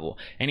next level.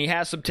 And he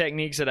has some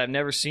techniques that I've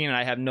never seen, and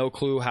I have no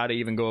clue how to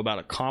even go about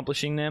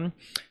accomplishing them.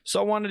 So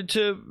I wanted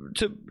to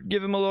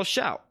give him a little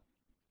shout.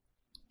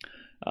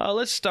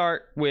 Let's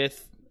start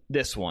with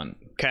this one.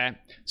 Okay,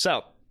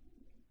 so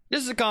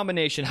this is a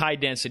combination high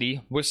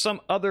density with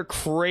some other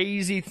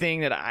crazy thing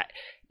that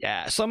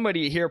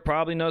somebody here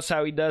probably knows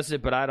how he does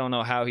it, but I don't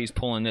know how he's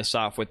pulling this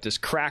off with this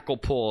crackle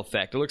pull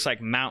effect. It looks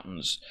like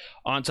mountains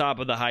on top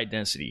of the high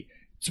density.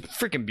 It's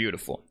freaking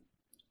beautiful.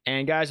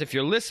 And guys, if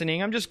you're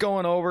listening, I'm just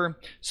going over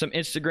some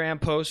Instagram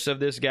posts of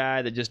this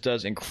guy that just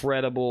does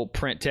incredible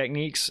print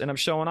techniques, and I'm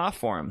showing off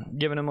for him,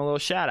 giving him a little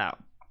shout out.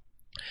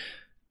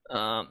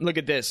 Look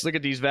at this. Look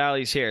at these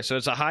valleys here. So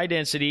it's a high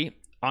density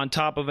on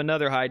top of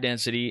another high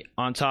density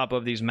on top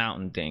of these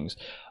mountain things.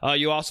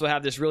 You also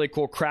have this really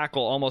cool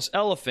crackle, almost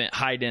elephant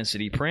high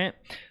density print.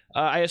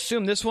 I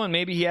assume this one,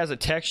 maybe he has a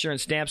texture and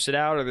stamps it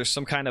out, or there's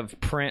some kind of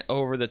print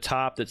over the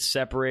top that's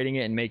separating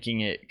it and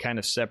making it kind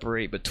of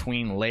separate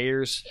between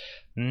layers.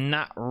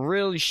 Not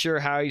really sure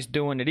how he's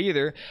doing it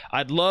either.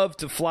 I'd love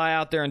to fly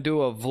out there and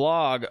do a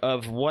vlog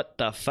of what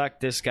the fuck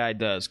this guy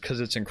does, because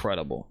it's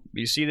incredible.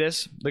 You see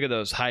this? Look at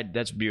those high,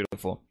 that's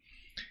beautiful.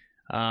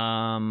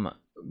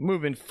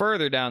 Moving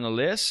further down the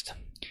list,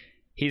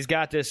 he's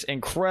got this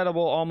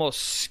incredible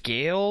almost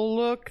scale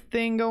look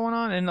thing going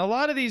on, and a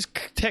lot of these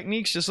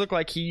techniques just look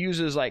like he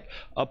uses like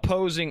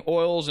opposing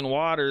oils and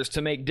waters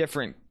to make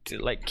different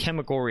like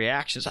chemical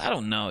reactions. I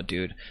don't know,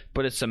 dude,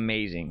 but it's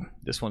amazing.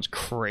 This one's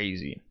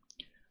crazy.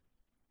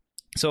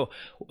 So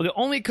the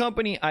only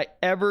company I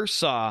ever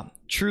saw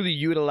truly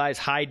utilize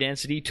high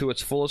density to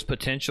its fullest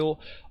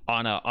potential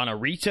on the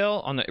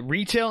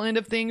retail end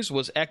of things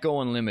was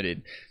Echo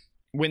Unlimited.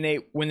 When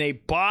they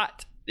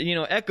bought, you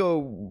know,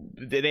 Echo,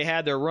 they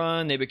had their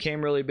run, they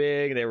became really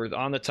big, they were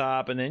on the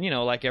top, and then, you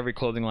know, like every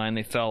clothing line,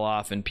 they fell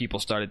off and people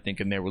started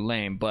thinking they were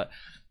lame. But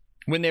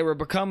when they were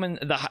becoming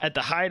at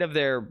the height of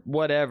their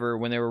whatever,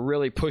 when they were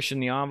really pushing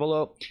the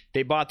envelope,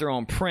 they bought their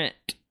own print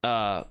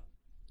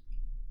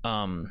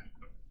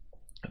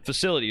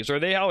facilities, or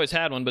they always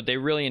had one, but they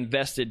really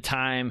invested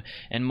time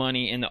and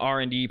money in the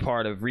R&D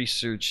part of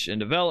research and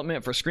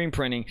development for screen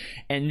printing,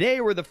 and they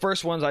were the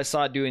first ones I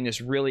saw doing this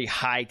really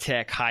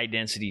high-tech,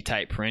 high-density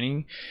type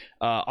printing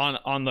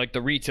on like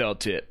the retail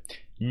tip.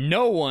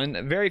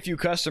 Very few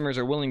customers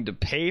are willing to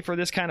pay for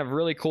this kind of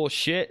really cool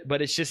shit,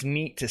 but it's just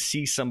neat to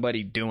see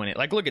somebody doing it.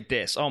 Like, look at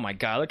this. Oh my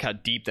god, look how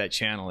deep that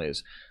channel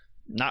is.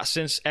 Not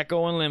since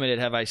Echo Unlimited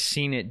have I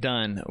seen it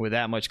done with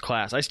that much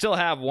class. I still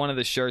have one of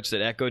the shirts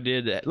that Echo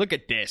did. Look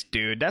at this,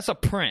 dude. That's a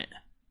print.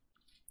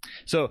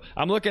 So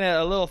I'm looking at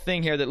a little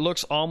thing here that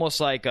looks almost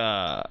like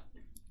a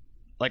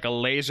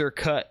laser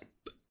cut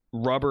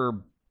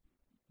rubber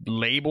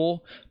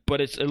label, but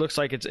it looks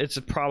like it's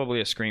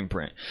probably a screen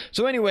print.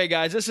 So anyway,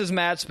 guys, this is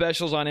Mad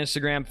Specials on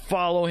Instagram.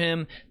 Follow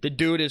him. The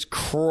dude is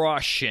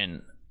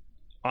crushing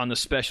on the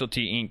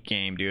specialty ink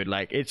game, dude.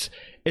 Like, it's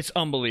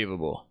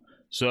unbelievable.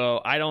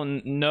 So I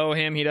don't know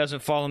him. He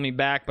doesn't follow me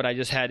back, but I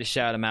just had to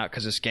shout him out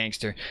because it's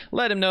gangster.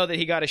 Let him know that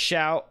he got a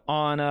shout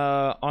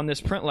on this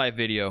Print Life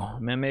video.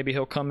 Man, maybe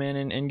he'll come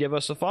in and give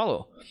us a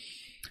follow.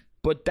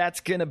 But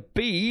that's going to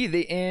be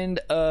the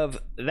end of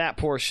that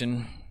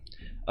portion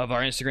of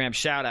our Instagram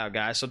shout out,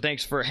 guys. So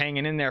thanks for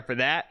hanging in there for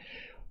that.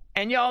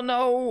 And y'all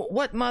know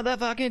what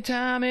motherfucking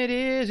time it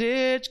is.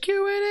 It's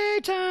Q&A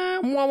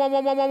time. Wah, wah,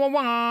 wah, wah, wah, wah,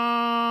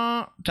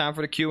 wah. Time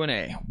for the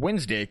Q&A.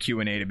 Wednesday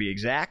Q&A to be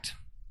exact.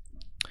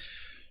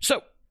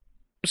 So,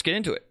 let's get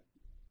into it.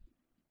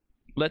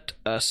 Let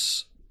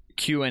us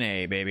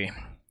Q&A, baby.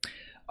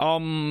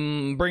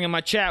 Bringing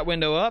my chat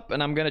window up,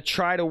 and I'm going to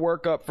try to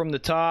work up from the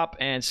top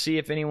and see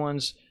if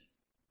anyone's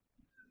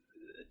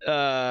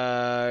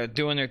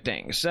doing their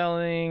thing.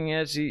 Selling,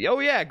 Etsy. Oh,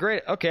 yeah,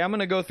 great. Okay, I'm going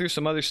to go through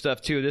some other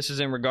stuff, too. This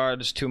is in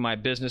regards to my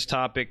business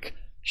topic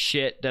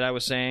shit that I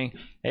was saying.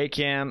 Hey,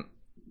 Cam.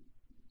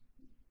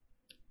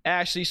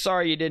 Ashley,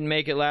 sorry you didn't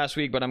make it last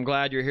week, but I'm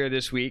glad you're here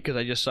this week because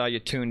I just saw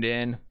you tuned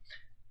in.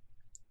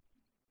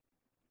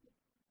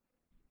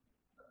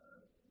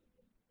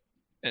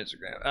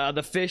 Instagram.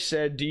 The Fish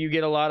said, do you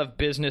get a lot of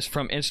business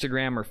from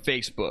Instagram or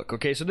Facebook?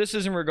 Okay, so this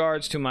is in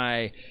regards to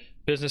my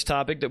business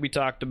topic that we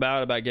talked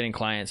about getting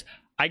clients.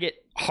 I get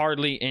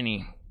hardly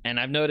any, and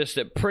I've noticed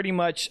that pretty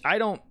much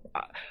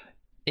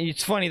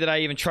it's funny that I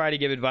even try to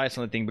give advice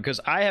on the thing because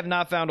I have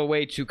not found a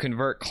way to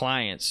convert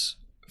clients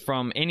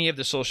from any of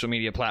the social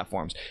media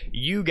platforms.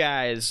 You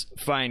guys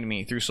find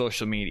me through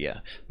social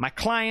media. My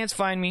clients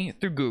find me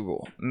through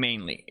Google,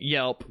 mainly.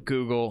 Yelp,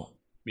 Google,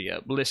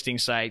 listing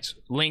sites.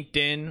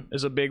 LinkedIn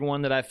is a big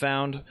one that I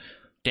found.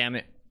 Damn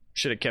it.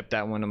 Should have kept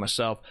that one to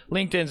myself.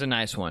 LinkedIn's a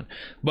nice one.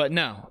 But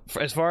no,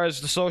 as far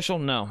as the social,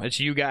 no. It's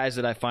you guys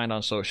that I find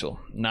on social,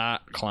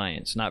 not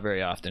clients. Not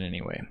very often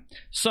anyway.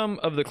 Some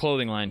of the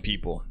clothing line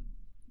people.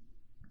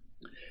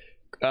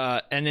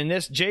 And then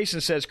this,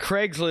 Jason says,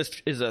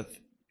 Craigslist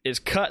is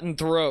cutting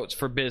throats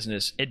for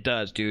business. It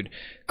does, dude.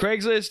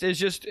 Craigslist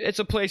is it's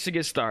a place to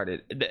get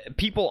started.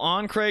 People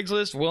on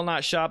Craigslist will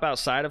not shop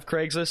outside of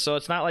Craigslist, so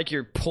it's not like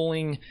you're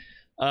pulling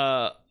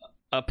a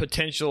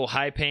potential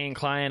high-paying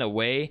client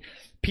away.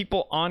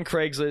 People on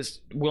Craigslist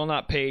will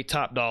not pay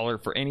top dollar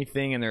for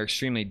anything, and they're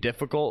extremely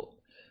difficult.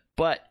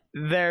 But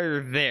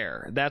they're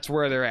there. That's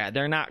where they're at.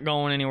 They're not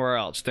going anywhere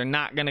else. They're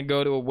not going to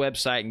go to a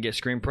website and get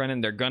screen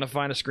printed. They're going to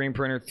find a screen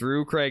printer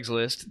through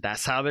Craigslist.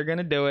 That's how they're going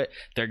to do it.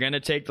 They're going to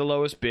take the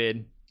lowest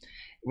bid.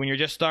 When you're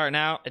just starting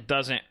out, it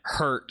doesn't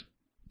hurt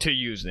to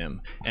use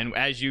them. And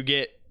as you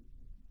get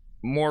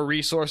more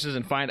resources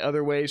and find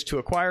other ways to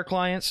acquire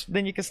clients,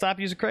 then you can stop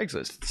using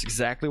Craigslist. That's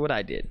exactly what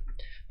I did.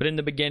 But in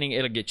the beginning,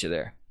 it'll get you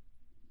there.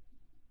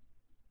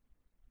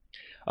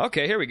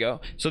 Okay, here we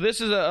go. So this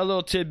is a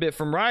little tidbit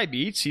from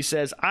Rybeats. He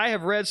says, I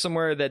have read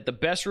somewhere that the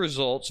best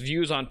results,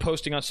 views on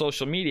posting on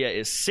social media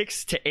is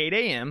 6 to 8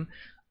 a.m.,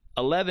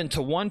 11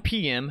 to 1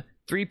 p.m.,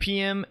 3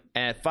 p.m.,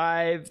 and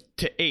 5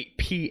 to 8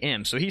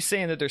 p.m. So he's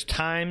saying that there's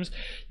times,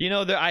 you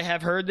know, that I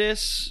have heard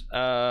this,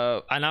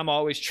 and I'm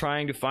always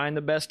trying to find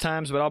the best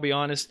times, but I'll be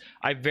honest,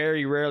 I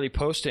very rarely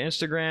post to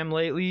Instagram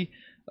lately.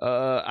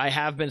 I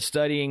have been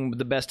studying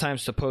the best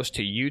times to post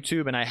to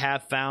YouTube, and I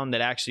have found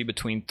that actually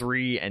between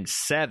 3 and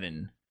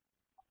 7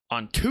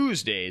 on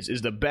Tuesdays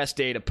is the best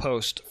day to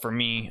post for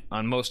me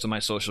on most of my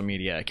social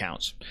media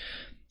accounts.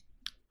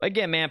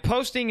 Again, man,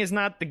 posting is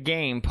not the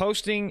game.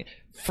 Posting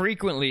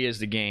frequently is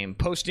the game.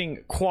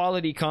 Posting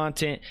quality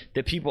content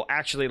that people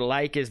actually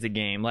like is the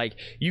game. Like,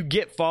 you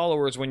get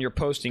followers when you're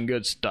posting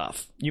good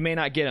stuff. You may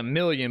not get 1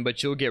 million,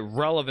 but you'll get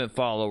relevant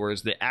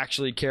followers that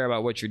actually care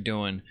about what you're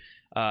doing.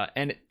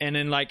 And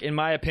in, like, in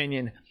my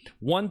opinion,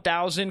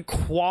 1,000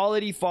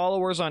 quality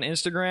followers on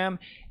Instagram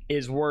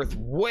is worth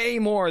way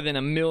more than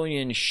 1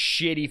 million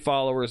shitty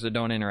followers that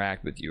don't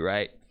interact with you,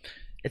 right?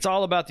 It's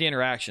all about the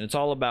interaction. It's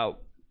all about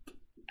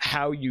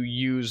how you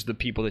use the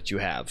people that you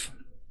have.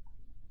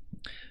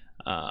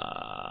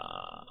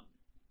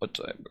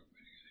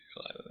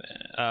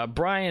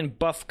 Brian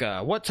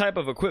Buffka, what type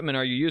of equipment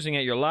are you using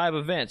at your live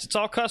events? It's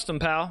all custom,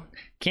 pal.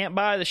 Can't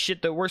buy the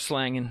shit that we're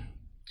slanging,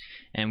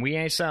 and we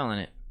ain't selling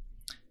it.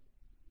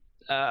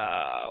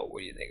 What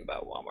do you think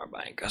about Walmart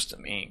buying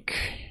custom ink?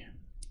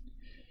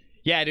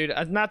 Yeah, dude,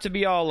 not to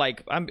be all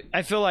like,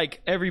 I feel like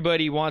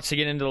everybody wants to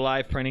get into the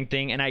live printing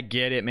thing, and I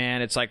get it,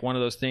 man. It's like one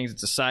of those things.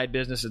 It's a side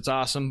business. It's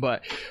awesome.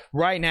 But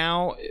right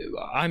now,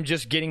 I'm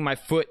just getting my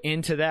foot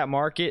into that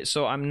market,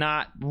 so I'm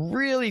not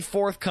really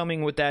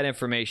forthcoming with that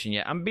information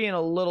yet. I'm being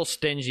a little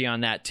stingy on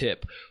that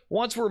tip.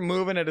 Once we're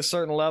moving at a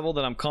certain level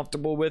that I'm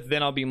comfortable with,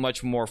 then I'll be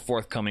much more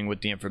forthcoming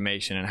with the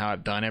information and how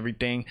I've done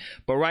everything.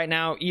 But right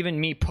now, even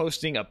me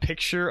posting a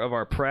picture of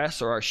our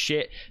press or our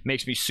shit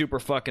makes me super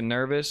fucking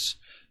nervous.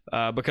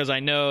 Because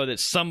I know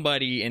that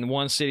somebody in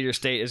one city or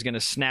state is going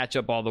to snatch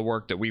up all the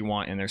work that we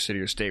want in their city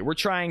or state. We're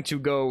trying to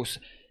go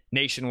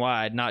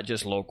nationwide, not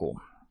just local.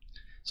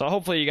 So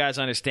hopefully you guys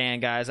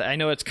understand, guys. I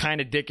know it's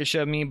kind of dickish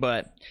of me,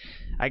 but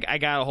I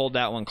got to hold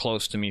that one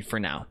close to me for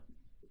now.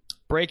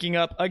 Breaking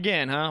up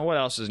again, huh? What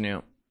else is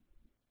new?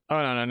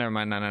 Oh, no, never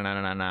mind.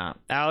 No.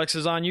 Alex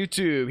is on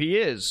YouTube. He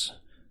is.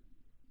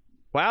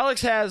 Well,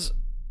 Alex has,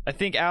 I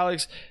think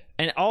Alex,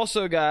 and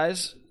also,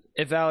 guys,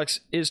 if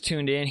Alex is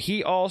tuned in,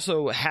 he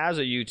also has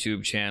a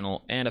YouTube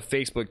channel and a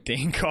Facebook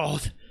thing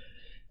called,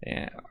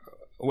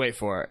 wait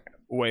for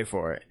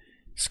it.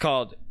 It's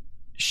called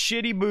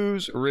Shitty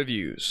Booze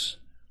Reviews.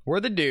 Where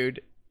the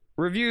dude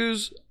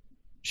reviews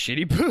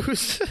shitty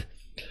booze.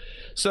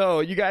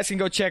 So you guys can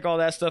go check all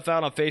that stuff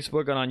out on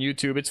Facebook and on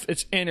YouTube.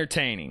 It's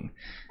entertaining.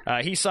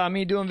 He saw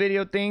me doing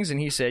video things, and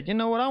he said, you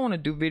know what, I want to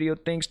do video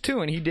things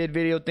too. And he did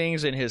video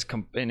things in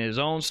his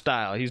own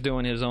style. He's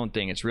doing his own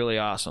thing. It's really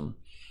awesome.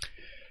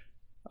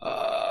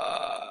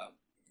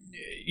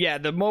 Yeah,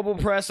 the mobile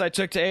press I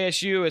took to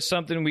ASU is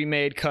something we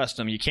made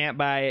custom. You can't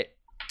buy it.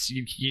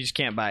 You just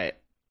can't buy it.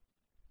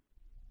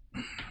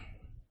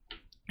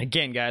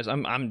 Again, guys,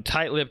 I'm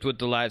tight-lipped with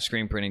the live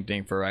screen printing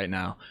thing for right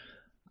now.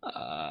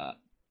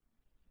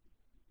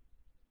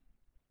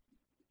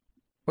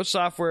 What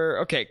software?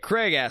 Okay,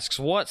 Craig asks,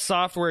 what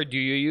software do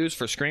you use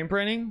for screen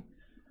printing?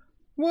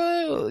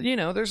 Well, you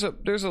know, there's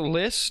a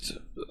list.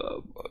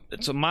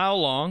 It's a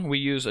mile long. We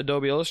use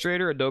Adobe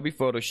Illustrator, Adobe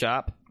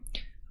Photoshop.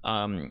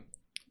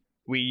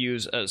 We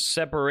use a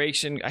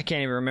separation. I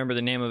can't even remember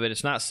the name of it.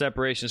 It's not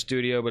Separation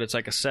Studio, but it's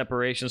like a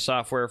separation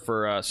software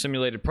for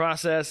simulated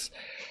process.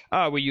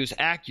 We use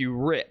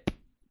AccuRip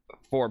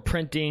for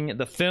printing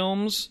the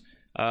films.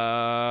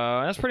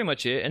 That's pretty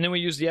much it. And then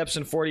we use the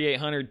Epson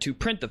 4800 to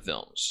print the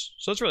films.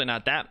 So it's really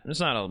not that.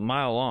 It's not a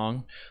mile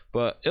long.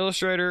 But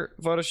Illustrator,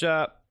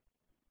 Photoshop,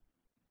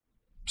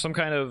 some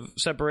kind of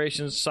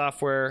separation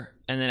software,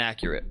 and then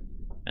AccuRip,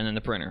 and then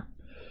the printer.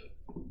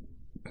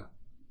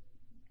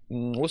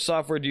 What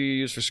software do you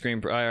use for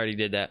screen? I already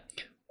did that.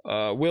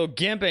 Will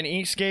GIMP and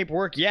Inkscape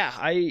work? Yeah,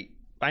 I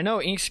know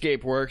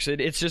Inkscape works.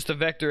 It's just a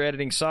vector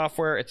editing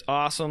software. It's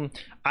awesome.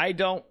 I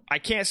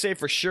can't say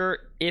for sure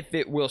if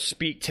it will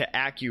speak to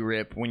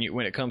AccuRip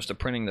when it comes to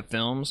printing the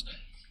films,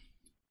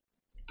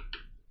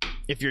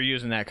 if you're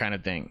using that kind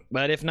of thing.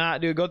 But if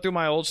not, dude, go through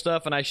my old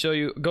stuff and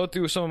go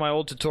through some of my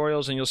old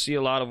tutorials, and you'll see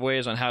a lot of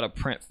ways on how to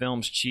print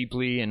films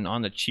cheaply and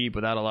on the cheap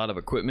without a lot of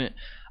equipment.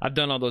 I've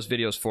done all those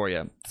videos for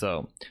you.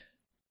 So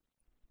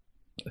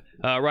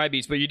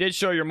Rybeats, but you did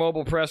show your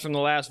mobile press from the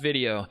last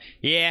video.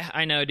 Yeah,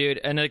 I know, dude.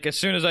 And like as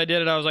soon as I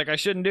did it, I was like, I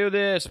shouldn't do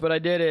this, but I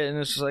did it, and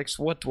it's like,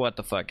 what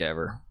the fuck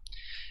ever.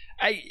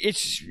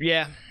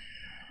 Yeah,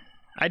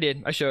 I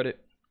did. I showed it.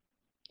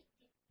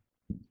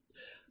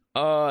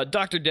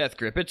 Dr. Death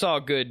Grip, it's all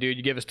good, dude.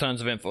 You give us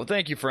tons of info.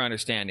 Thank you for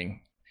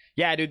understanding.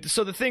 Yeah, dude.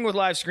 So the thing with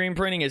live screen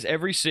printing is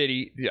every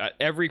city,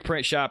 every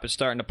print shop is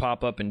starting to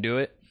pop up and do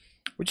it,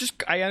 which is,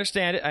 I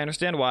understand it. I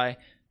understand why,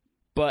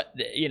 but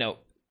you know.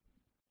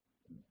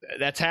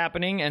 That's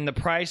happening, and the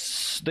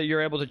price that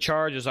you're able to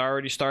charge is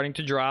already starting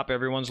to drop.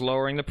 Everyone's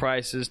lowering the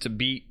prices to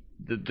beat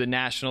the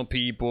national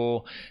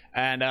people,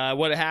 and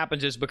what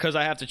happens is because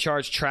I have to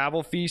charge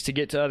travel fees to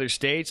get to other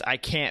states, I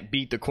can't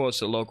beat the quotes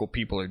that local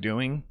people are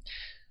doing,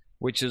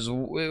 which is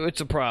it's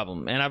a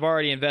problem. And I've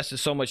already invested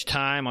so much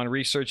time on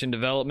research and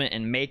development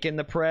and making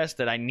the press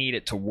that I need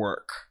it to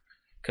work,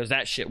 because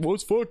that shit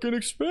was fucking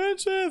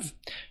expensive.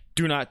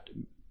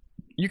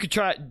 You could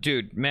try,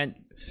 dude, man.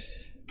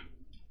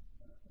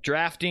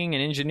 Drafting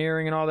and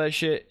engineering and all that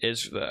shit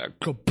is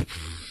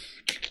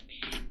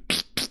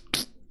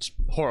it's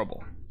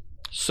horrible.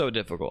 So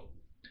difficult.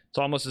 It's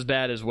almost as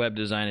bad as web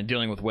design and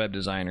dealing with web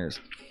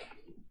designers.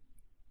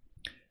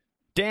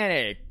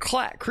 Danny,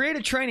 create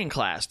a training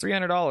class,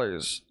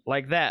 $300,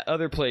 like that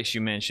other place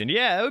you mentioned.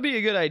 Yeah, that would be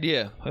a good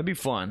idea. That'd be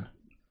fun.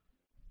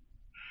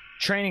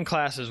 Training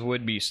classes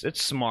would be,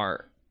 it's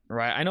smart.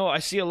 Right, I know I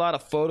see a lot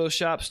of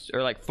Photoshops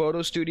or like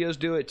photo studios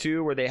do it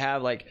too, where they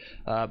have like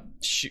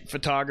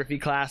photography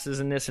classes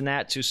and this and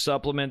that to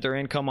supplement their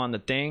income on the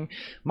thing.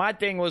 My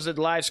thing was that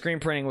live screen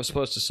printing was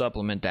supposed to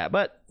supplement that,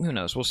 but who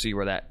knows? We'll see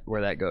where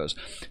that goes.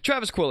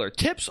 Travis Quiller,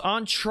 tips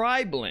on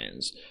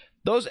tri-blends.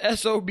 Those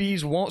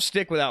SOBs won't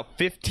stick without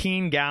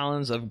 15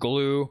 gallons of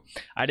glue.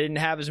 I didn't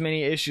have as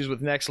many issues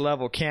with Next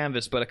Level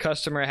Canvas, but a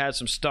customer had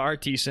some Star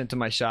T sent to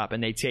my shop,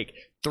 and they take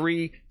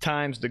 3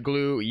 times the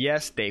glue.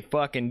 Yes, they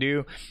fucking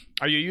do.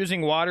 Are you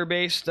using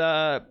water-based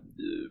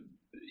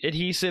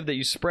adhesive that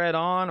you spread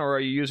on, or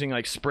are you using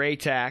like spray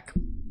tack?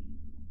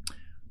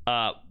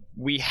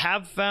 We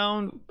have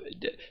found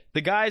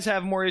the guys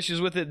have more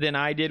issues with it than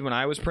I did when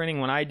I was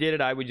printing. When I did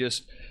it, I would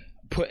just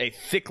put a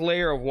thick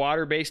layer of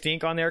water-based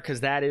ink on there,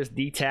 because that is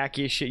the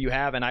tackiest shit you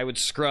have, and I would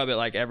scrub it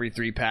like every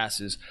 3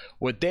 passes.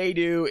 What they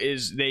do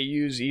is they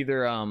use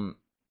either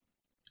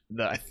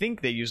I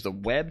think they use the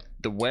web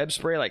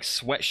spray, like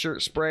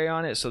sweatshirt spray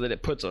on it, so that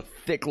it puts a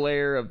thick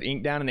layer of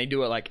ink down, and they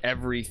do it like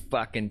every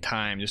fucking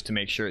time just to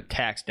make sure it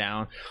tacks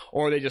down,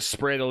 or they just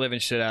spray the living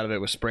shit out of it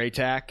with spray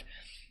tack.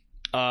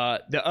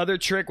 The other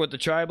trick with the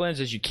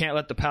tri-blends is you can't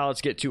let the pallets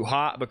get too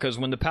hot, because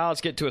when the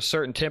pallets get to a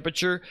certain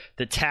temperature,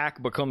 the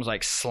tack becomes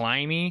like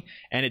slimy,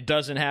 and it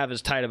doesn't have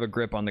as tight of a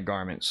grip on the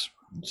garments.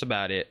 That's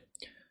about it.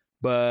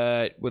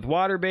 But with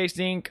water-based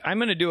ink, I'm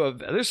going to do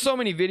there's so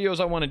many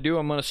videos I want to do.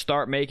 I'm going to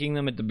start making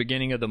them at the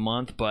beginning of the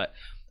month, but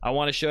I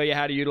want to show you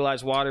how to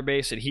utilize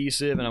water-based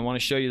adhesive, and I want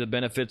to show you the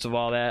benefits of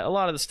all that. A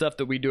lot of the stuff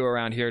that we do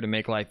around here to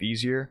make life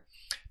easier.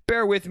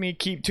 Bear with me.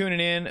 Keep tuning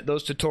in.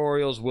 Those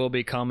tutorials will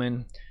be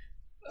coming.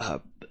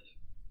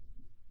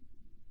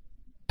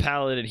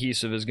 Palette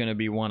adhesive is going to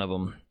be one of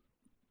them.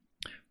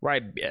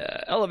 Right,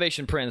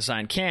 Elevation Print and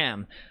Sign.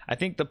 Cam, I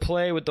think the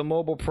play with the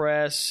mobile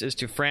press is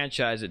to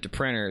franchise it to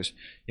printers.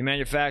 You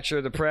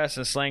manufacture the press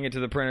and slang it to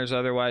the printers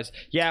otherwise.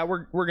 Yeah,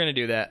 we're going to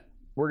do that.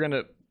 We're going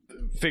to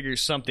figure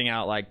something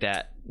out like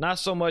that. Not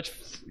so much,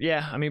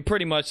 yeah, I mean,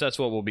 pretty much that's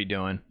what we'll be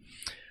doing.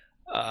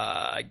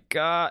 I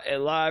got a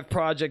live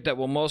project that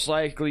will most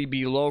likely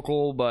be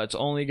local, but it's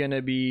only going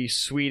to be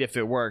sweet if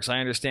it works. I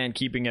understand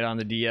keeping it on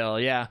the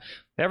DL. Yeah,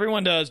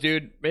 everyone does,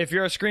 dude. If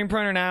you're a screen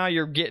printer now,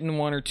 you're getting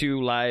 1 or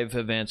 2 live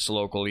events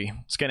locally.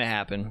 It's going to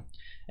happen.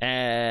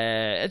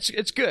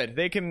 It's good.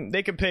 They can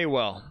pay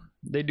well.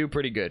 They do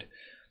pretty good.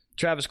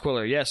 Travis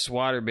Quiller, yes,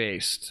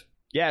 water-based.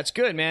 Yeah, it's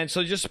good, man.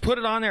 So just put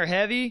it on there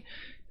heavy,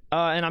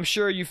 and I'm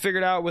sure you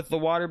figured out with the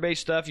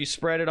water-based stuff, you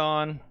spread it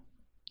on,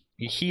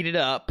 you heat it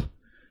up,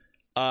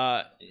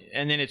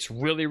 and then it's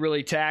really,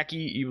 really tacky.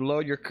 You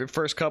load your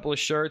first couple of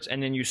shirts,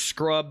 and then you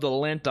scrub the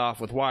lint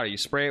off with water. You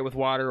spray it with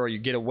water, or you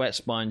get a wet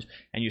sponge,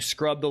 and you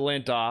scrub the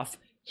lint off,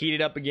 heat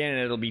it up again,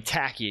 and it'll be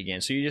tacky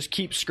again. So you just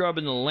keep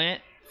scrubbing the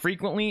lint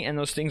frequently, and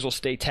those things will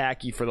stay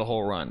tacky for the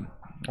whole run.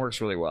 Works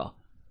really well.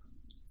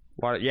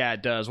 Yeah,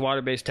 it does.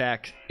 Water-based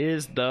tack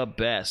is the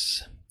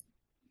best.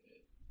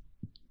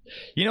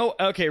 You know,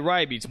 okay,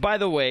 Rybeats. By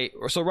the way,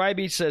 so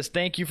Rybeats says,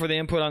 thank you for the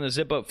input on the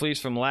zip-up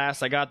fleece from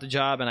last. I got the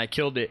job and I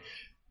killed it.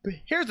 But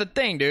here's the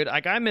thing, dude.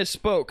 Like, I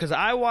misspoke because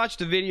I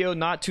watched a video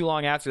not too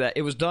long after that.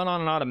 It was done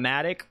on an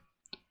automatic,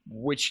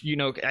 which, you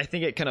know, I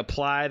think it can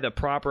apply the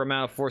proper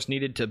amount of force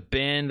needed to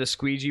bend the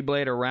squeegee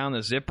blade around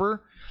the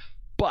zipper.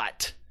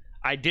 But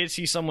I did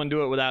see someone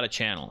do it without a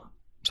channel.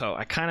 So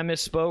I kind of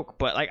misspoke.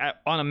 But like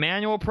on a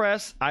manual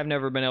press, I've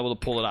never been able to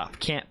pull it off.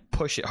 Can't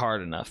push it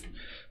hard enough.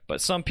 But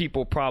some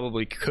people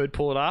probably could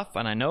pull it off,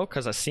 and I know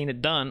because I've seen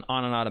it done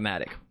on an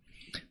automatic.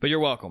 But you're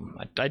welcome.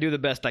 I do the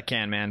best I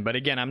can, man. But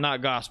again, I'm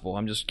not gospel.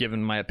 I'm just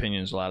giving my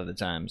opinions a lot of the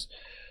times.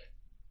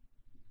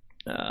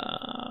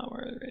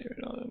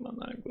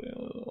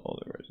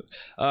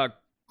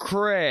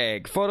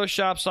 Craig,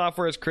 Photoshop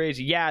software is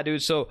crazy. Yeah,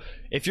 dude. So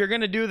if you're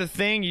gonna do the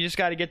thing, you just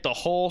got to get the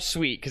whole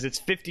suite because it's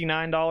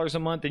 $59 a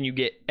month and you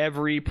get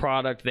every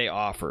product they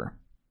offer.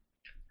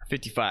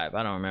 55,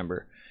 I don't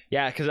remember.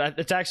 Yeah, because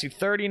it's actually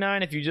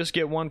 $39 if you just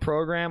get one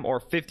program,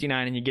 or $59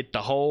 and you get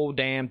the whole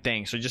damn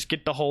thing. So just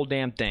get the whole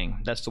damn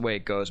thing. That's the way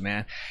it goes,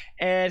 man.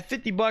 And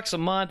 $50 a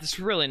month, it's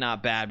really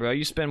not bad, bro.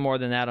 You spend more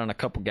than that on a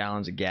couple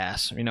gallons of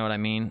gas. You know what I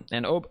mean?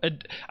 And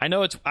I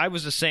know I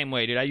was the same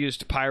way, dude. I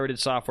used pirated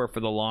software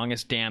for the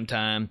longest damn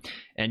time,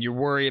 and you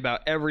worry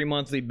about every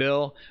monthly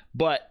bill,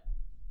 but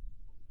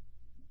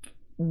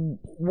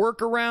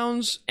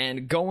workarounds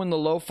and going the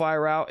lo-fi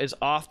route is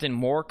often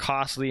more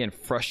costly and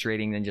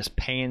frustrating than just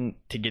paying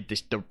to get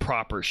the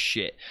proper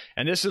shit.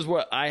 And this is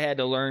what I had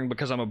to learn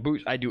because I'm a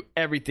boot. I do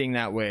everything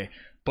that way.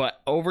 But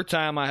over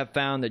time, I have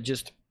found that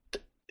just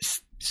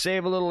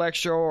save a little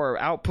extra or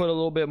output a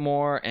little bit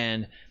more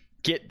and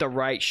get the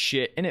right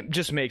shit, and it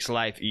just makes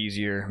life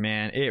easier,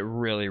 man. It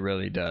really,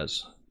 really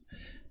does.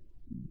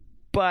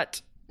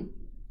 But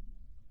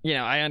you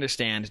know, I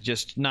understand.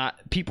 Just not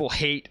people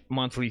hate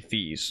monthly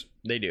fees.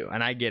 They do,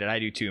 and I get it. I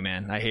do too,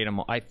 man. I hate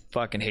them. I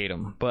fucking hate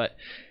them. But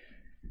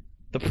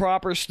the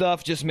proper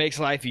stuff just makes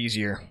life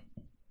easier.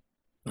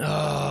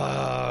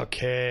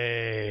 Okay.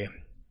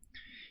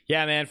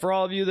 Yeah, man. For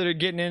all of you that are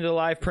getting into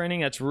live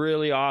printing, that's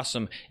really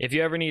awesome. If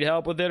you ever need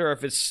help with it, or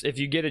if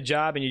you get a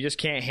job and you just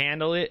can't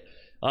handle it,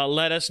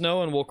 let us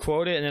know and we'll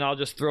quote it, and then I'll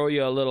just throw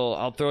you a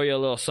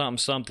little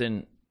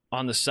something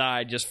on the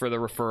side just for the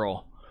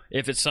referral.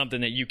 If it's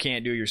something that you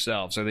can't do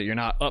yourself, so that you're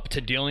not up to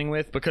dealing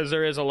with, because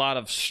there is a lot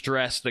of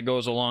stress that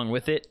goes along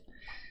with it.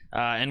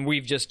 And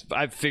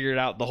I've figured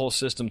out the whole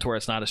system to where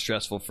it's not as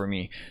stressful for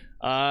me.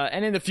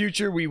 And in the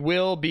future, we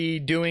will be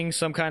doing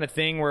some kind of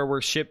thing where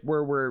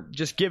we're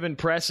just giving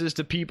presses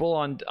to people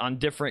on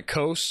different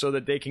coasts so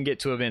that they can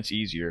get to events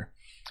easier.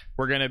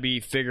 We're going to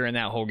be figuring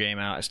that whole game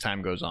out as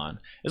time goes on.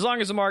 As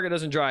long as the market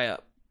doesn't dry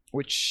up,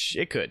 which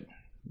it could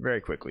very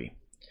quickly.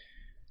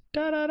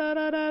 Guys,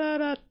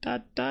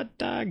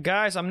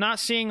 I'm not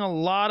seeing a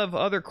lot of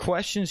other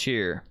questions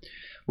here,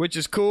 which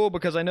is cool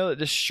because I know that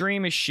the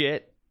stream is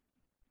shit.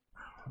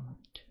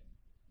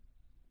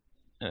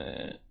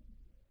 I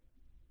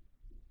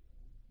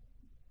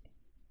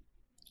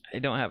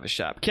don't have a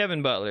shop.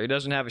 Kevin Butler, he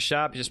doesn't have a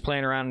shop. He's just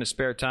playing around in his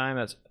spare time.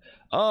 Wait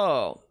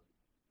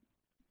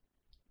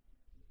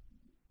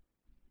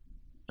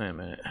a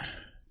minute.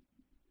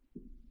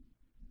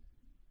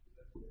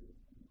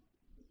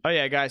 Oh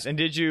yeah, guys, and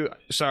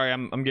sorry,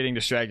 I'm getting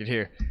distracted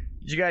here.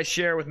 Did you guys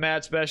share with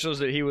Mad Specials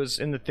that he was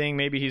in the thing?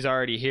 Maybe he's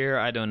already here.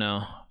 I don't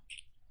know.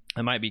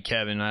 It might be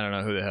Kevin. I don't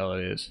know who the hell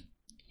it is.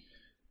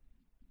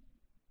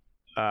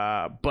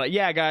 But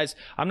yeah, guys,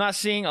 I'm not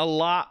seeing a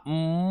lot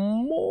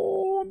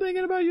more. I'm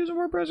thinking about using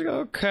WordPress.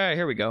 Okay,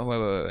 here we go.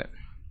 Wait.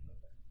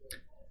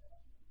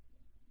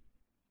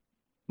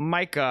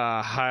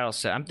 Micah Heil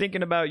said, I'm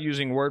thinking about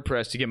using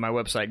WordPress to get my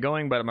website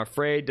going, but I'm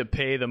afraid to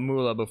pay the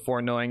moolah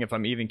before knowing if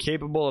I'm even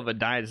capable of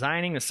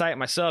designing the site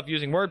myself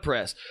using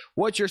WordPress.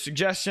 What's your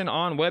suggestion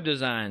on web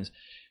designs?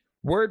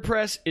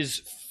 WordPress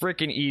is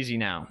freaking easy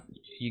now.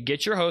 You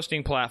get your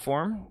hosting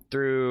platform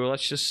through,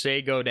 let's just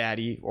say,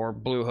 GoDaddy or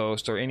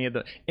Bluehost or any of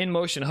the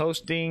InMotion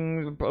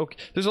hosting.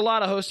 There's a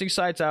lot of hosting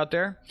sites out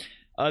there.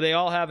 They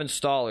all have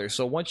installers.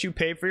 So once you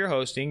pay for your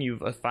hosting,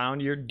 you've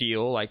found your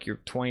deal, like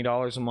your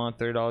 $20 a month,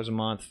 $30 a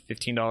month,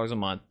 $15 a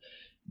month.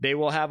 They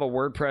will have a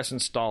WordPress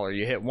installer.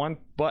 You hit one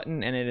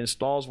button and it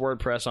installs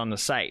WordPress on the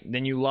site.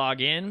 Then you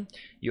log in,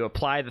 you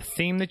apply the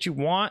theme that you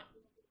want,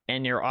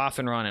 and you're off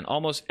and running.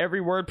 Almost every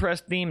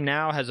WordPress theme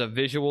now has a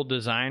visual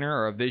designer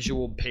or a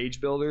visual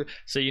page builder,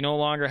 so you no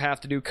longer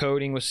have to do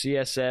coding with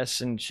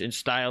CSS and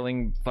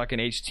styling fucking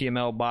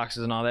HTML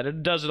boxes and all that.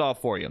 It does it all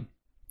for you.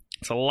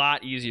 It's a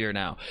lot easier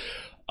now.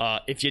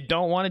 If you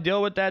don't want to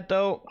deal with that,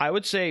 though, I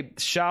would say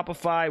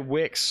Shopify,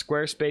 Wix,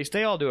 Squarespace,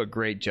 they all do a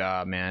great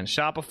job, man.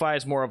 Shopify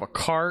is more of a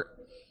cart.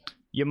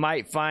 You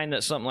might find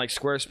that something like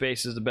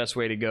Squarespace is the best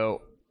way to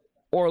go,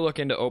 or look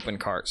into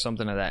OpenCart,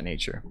 something of that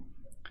nature.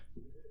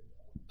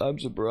 I'm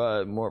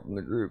surprised more from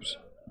the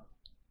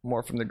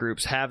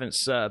groups haven't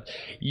subbed.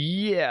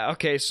 Yeah,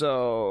 okay,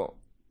 so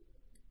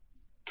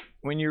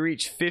when you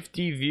reach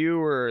 50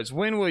 viewers,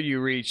 when will you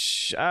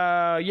reach? So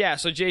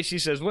JC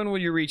says, when will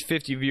you reach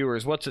 50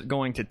 viewers? What's it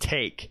going to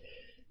take?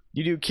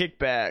 You do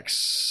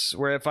kickbacks,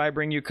 where if I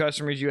bring you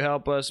customers, you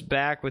help us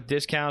back with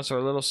discounts or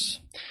a little.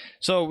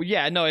 So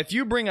yeah, no, if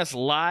you bring us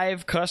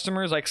live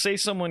customers, like say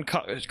someone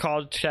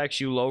contacts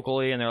you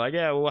locally and they're like,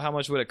 yeah, well, how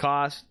much would it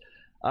cost?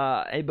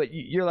 But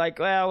you're like,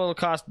 well, it'll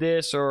cost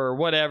this or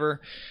whatever.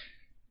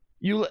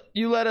 You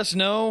let us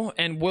know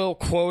and we'll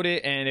quote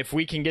it, and if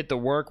we can get the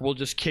work, we'll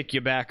just kick you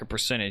back a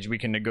percentage. We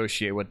can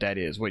negotiate what that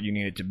is, what you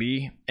need it to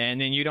be,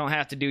 and then you don't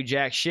have to do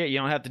jack shit. You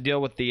don't have to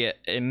deal with the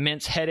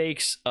immense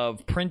headaches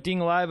of printing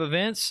live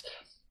events.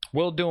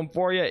 We'll do them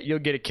for you. You'll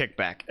get a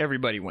kickback.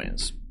 Everybody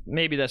wins.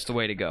 Maybe that's the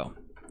way to go.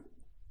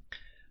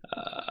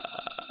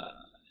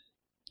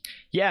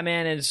 Yeah,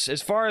 man,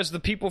 as far as the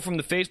people from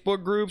the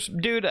Facebook groups,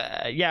 dude,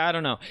 yeah, I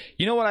don't know.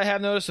 You know what I have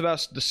noticed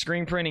about the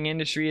screen printing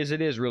industry is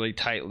it is really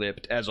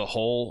tight-lipped as a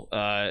whole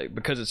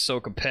because it's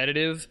so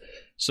competitive.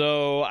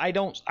 So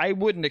I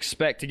wouldn't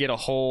expect to get a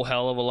whole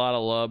hell of a lot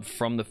of love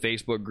from the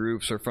Facebook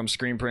groups or from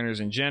screen printers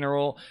in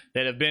general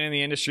that have been in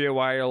the industry a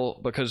while,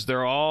 because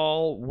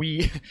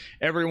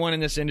everyone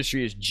in this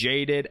industry is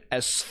jaded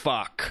as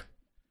fuck.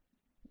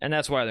 And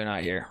that's why they're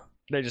not here.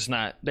 They just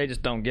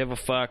don't give a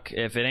fuck.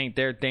 If it ain't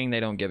their thing, they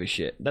don't give a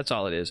shit. That's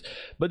all it is.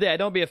 But yeah,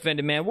 don't be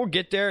offended, man. We'll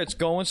get there. It's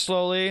going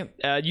slowly.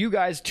 You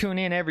guys tune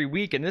in every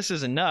week, and this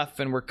is enough.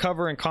 And we're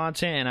covering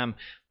content, and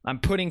I'm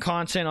putting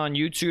content on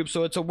YouTube,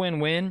 so it's a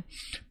win-win.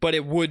 But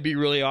it would be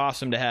really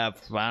awesome to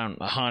have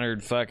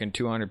 100 fucking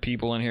 200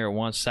 people in here at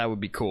once. That would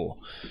be cool.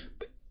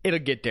 But it'll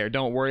get there.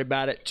 Don't worry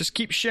about it. Just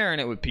keep sharing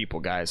it with people,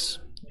 guys,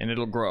 and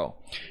it'll grow.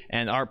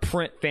 And our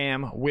print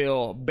fam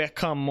will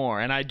become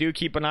more. And I do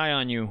keep an eye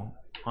on you,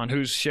 on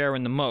who's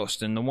sharing the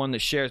most, and the one that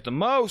shares the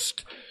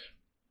most,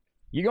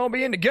 you're gonna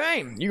be in the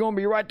game. You're gonna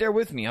be right there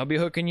with me. I'll be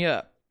hooking you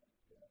up.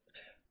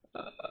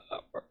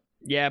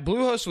 Yeah,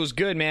 Bluehost was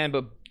good, man.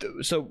 But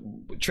so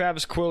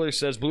Travis Quiller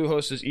says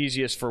Bluehost is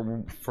easiest for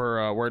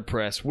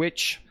WordPress,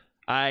 which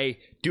I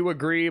do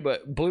agree.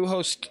 But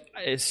Bluehost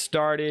is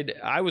started.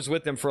 I was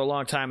with them for a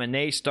long time, and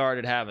they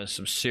started having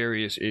some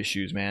serious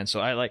issues, man. So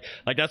I like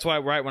that's why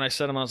right when I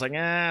said them, I was like,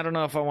 I don't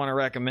know if I want to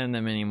recommend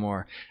them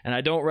anymore, and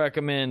I don't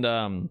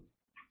recommend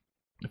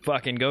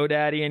fucking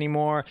GoDaddy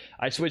anymore.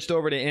 I switched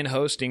over to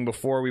in-hosting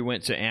before we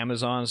went to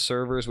Amazon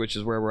servers, which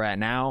is where we're at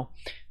now.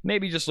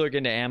 Maybe just look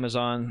into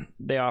Amazon.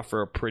 They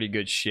offer a pretty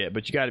good shit,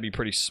 but you got to be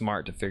pretty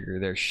smart to figure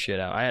their shit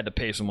out. I had to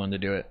pay someone to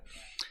do it.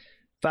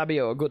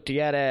 Fabio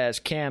Gutierrez,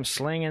 Cam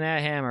slinging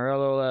that hammer,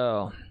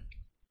 LOL.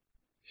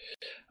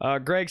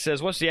 Greg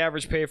says, what's the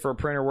average pay for a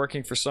printer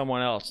working for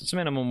someone else? It's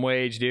minimum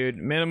wage, dude.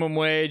 Minimum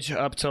wage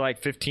up to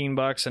like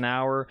 $15 an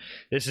hour.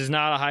 This is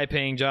not a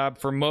high-paying job.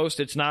 For most,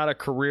 it's not a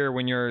career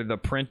when you're the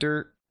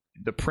printer.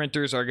 The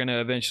printers are going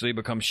to eventually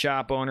become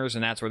shop owners,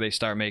 and that's where they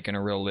start making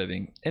a real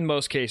living. In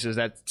most cases,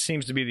 that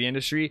seems to be the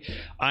industry.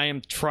 I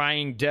am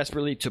trying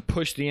desperately to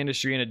push the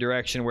industry in a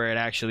direction where it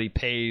actually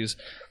pays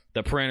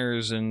the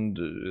printers, and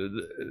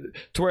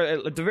to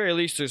where at the very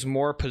least there's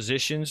more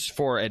positions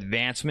for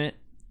advancement.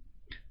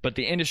 But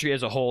the industry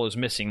as a whole is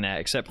missing that,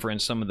 except for in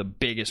some of the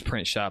biggest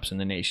print shops in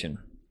the nation.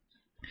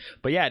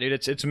 But yeah, dude,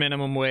 it's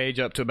minimum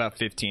wage up to about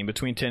 15,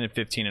 between 10 and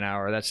 15 an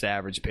hour. That's the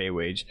average pay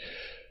wage.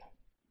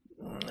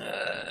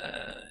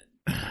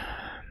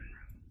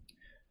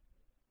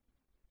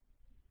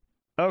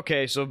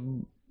 Okay,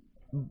 so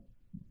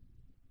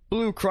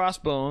Blue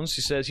Crossbones,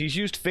 he says he's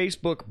used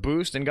Facebook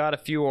Boost and got a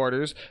few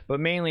orders, but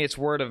mainly it's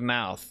word of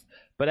mouth.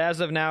 But as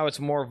of now, it's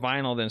more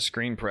vinyl than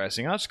screen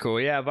pressing. That's cool.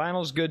 Yeah,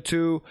 vinyl's good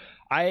too.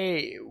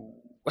 I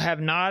have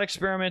not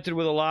experimented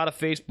with a lot of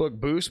Facebook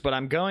Boost, but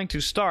I'm going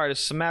to start.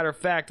 As a matter of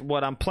fact,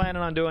 what I'm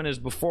planning on doing is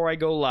before I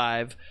go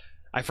live,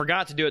 I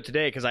forgot to do it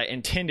today because I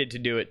intended to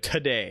do it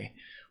today,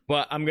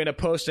 but I'm going to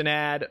post an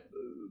ad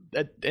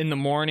in the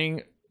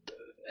morning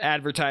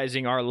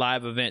advertising our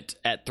live event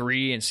at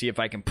 3 and see if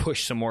I can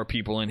push some more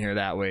people in here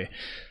that way.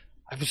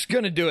 I was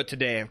going to do it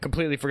today. I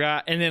completely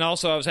forgot. And then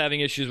also I was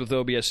having issues with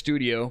OBS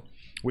Studio,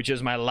 which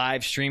is my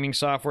live streaming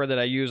software that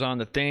I use on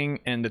the thing,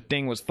 and the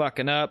thing was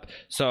fucking up,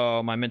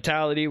 so my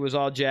mentality was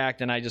all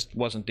jacked, and I just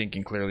wasn't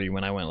thinking clearly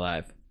when I went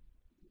live.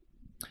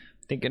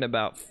 Thinking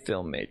about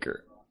Filmmaker.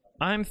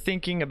 I'm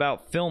thinking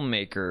about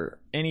Filmmaker.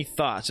 Any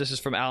thoughts? This is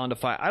from Alan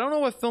Defy. I don't know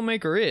what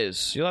Filmmaker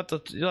is. You'll have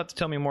to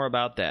tell me more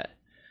about that.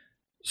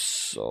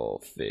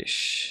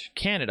 Soulfish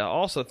Canada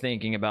also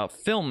thinking about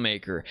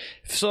Filmmaker.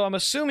 So I'm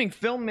assuming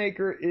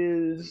Filmmaker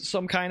is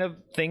some kind of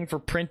thing for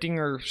printing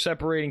or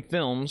separating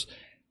films.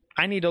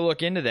 I need to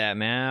look into that,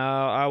 man.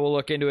 I will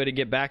look into it and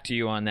get back to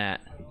you on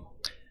that.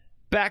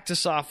 Back to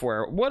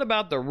software. What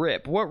about the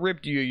RIP? What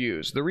RIP do you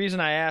use? The reason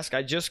I ask,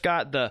 I just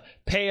got the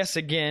pay us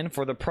again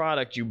for the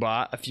product you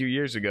bought a few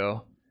years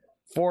ago.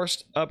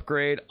 Forced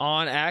upgrade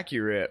on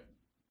Accurate.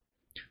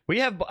 We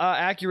have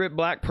Accurate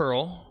Black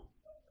Pearl,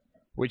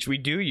 which we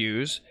do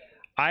use.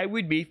 I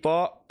would be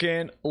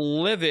fucking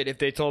livid if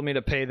they told me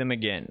to pay them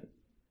again.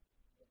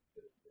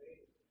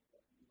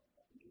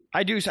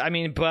 I do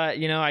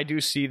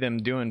see them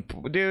doing,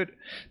 dude,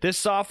 this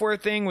software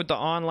thing with the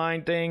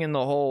online thing and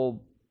the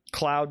whole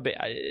cloud,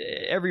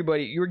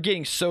 everybody, you're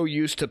getting so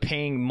used to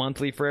paying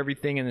monthly for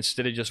everything, and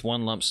instead of just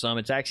one lump sum,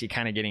 it's actually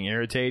kind of getting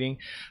irritating.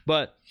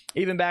 But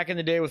even back in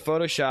the day with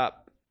Photoshop,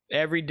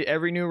 every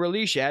new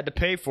release you had to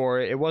pay for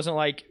it. It wasn't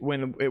like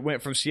when it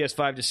went from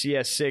CS5 to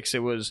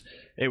CS6,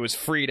 it was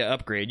free to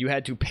upgrade. You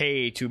had to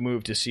pay to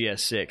move to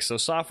CS6. So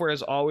software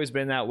has always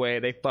been that way.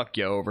 They fuck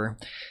you over.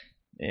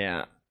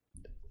 Yeah.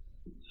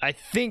 I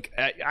think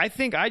I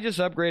just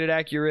upgraded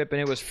Accurate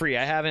and it was free.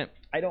 I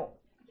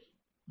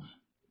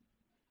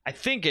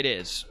think it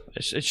is.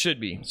 It should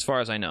be, as far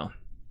as I know.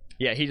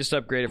 Yeah, he just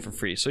upgraded for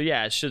free. So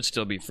yeah, it should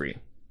still be free.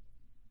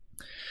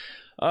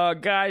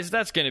 Guys,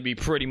 that's going to be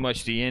pretty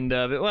much the end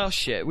of it. Well,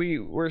 shit,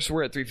 we're at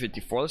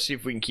 3:54. Let's see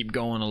if we can keep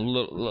going a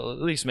little,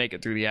 at least make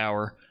it through the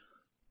hour.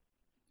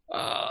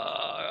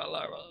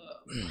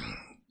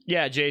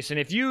 Yeah,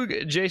 Jason.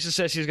 Jason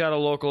says he's got a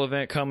local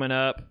event coming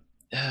up.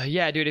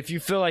 Yeah, dude. If you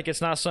feel like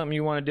it's not something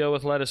you want to deal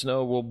with, let us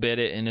know. We'll bid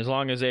it, and as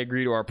long as they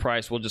agree to our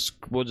price, we'll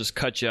just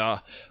cut you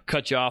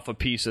off a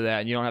piece of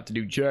that, and you don't have to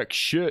do jack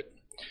shit.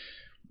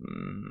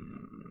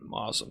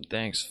 Awesome.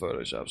 Thanks,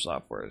 Photoshop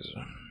software.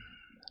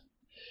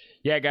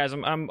 Yeah, guys,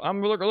 I'm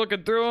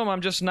looking through them.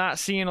 I'm just not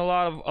seeing a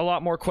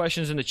lot more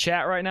questions in the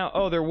chat right now.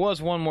 Oh, there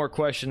was one more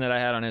question that I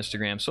had on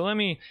Instagram. So let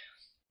me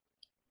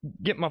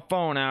get my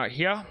phone out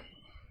here,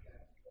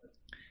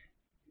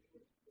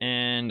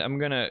 and I'm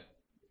gonna.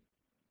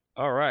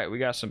 All right, we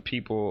got some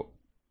people.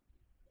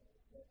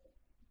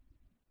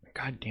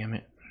 God damn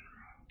it!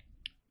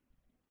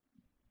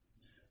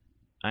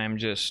 I am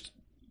just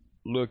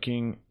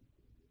looking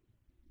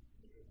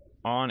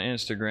on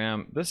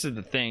Instagram. This is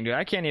the thing, dude.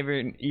 I can't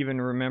even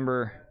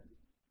remember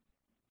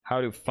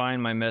how to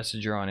find my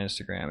messenger on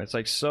Instagram. It's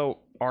like so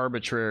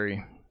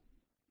arbitrary.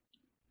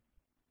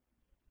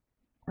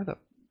 Where the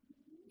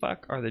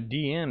fuck are the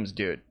DMs,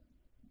 dude?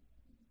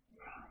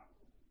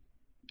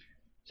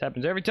 This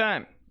happens every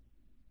time.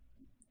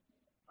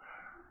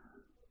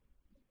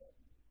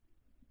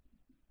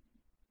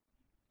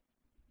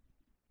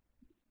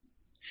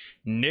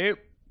 Nope.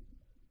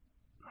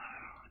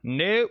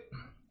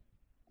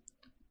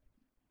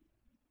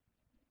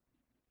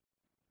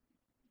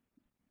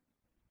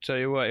 Tell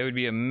you what, it would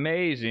be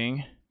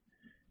amazing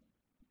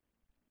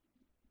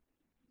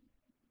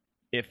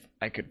if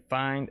I could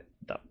find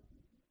the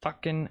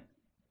fucking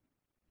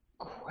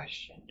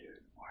question, dude.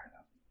 Where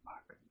the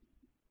fuck?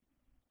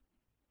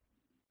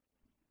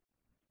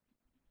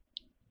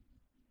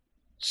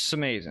 It's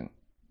amazing.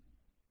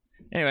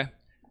 Anyway,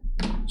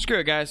 screw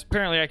it, guys.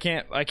 Apparently I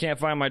can't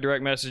find my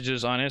direct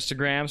messages on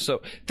Instagram,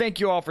 so thank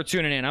you all for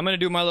tuning in. I'm gonna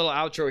do my little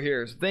outro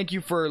here. So thank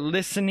you for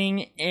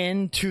listening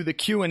in to the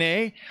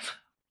Q&A.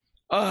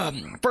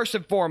 First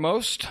and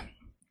foremost,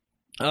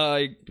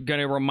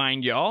 gonna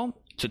remind y'all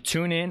to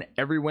tune in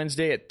every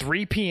Wednesday at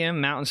 3 p.m.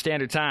 Mountain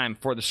Standard Time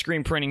for the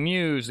screen printing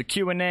news, the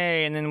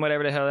Q&A, and then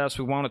whatever the hell else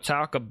we want to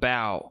talk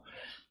about.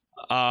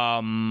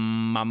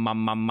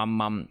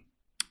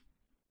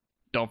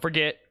 Don't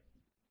forget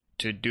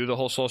to do the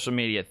whole social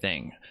media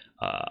thing.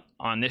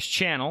 On this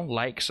channel,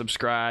 like,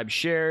 subscribe,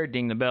 share,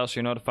 ding the bell so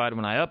you're notified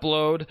when I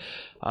upload.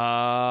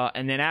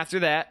 And then after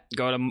that,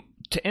 go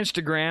to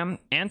Instagram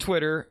and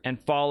Twitter and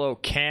follow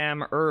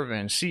Cam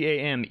Erven,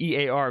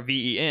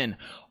 CAMEARVEN.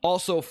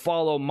 Also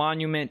follow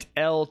Monument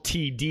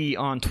LTD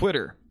on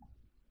Twitter.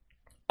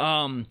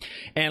 And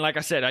like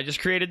I said, I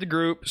just created the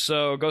group,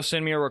 so go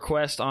send me a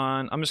request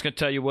on. I'm just going to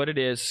tell you what it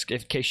is in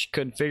case you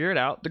couldn't figure it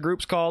out. The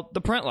group's called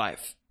The Print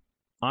Life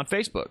on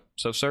Facebook.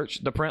 So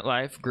search The Print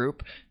Life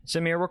group,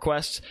 send me a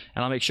request,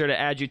 and I'll make sure to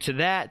add you to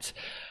that.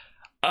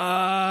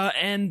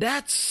 And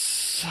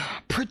that's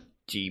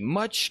pretty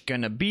much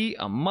gonna be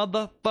a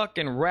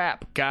motherfucking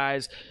wrap,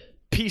 guys.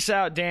 Peace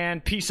out, Dan.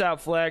 Peace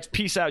out, Flex.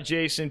 Peace out,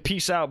 Jason.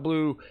 Peace out,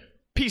 Blue.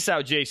 Peace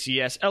out,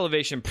 JCS.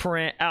 Elevation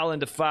Print. Alan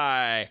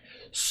Defy.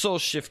 Soul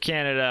Shift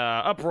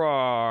Canada.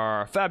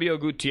 Uproar. Fabio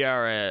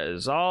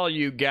Gutierrez. All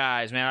you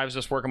guys, man. I was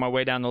just working my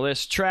way down the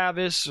list.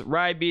 Travis.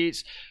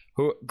 Rybeats.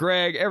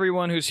 Greg.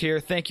 Everyone who's here.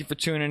 Thank you for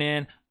tuning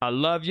in. I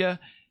love you.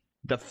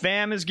 The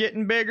fam is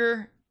getting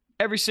bigger.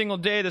 Every single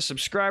day, the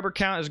subscriber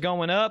count is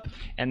going up,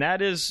 and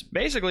that is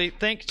basically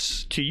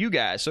thanks to you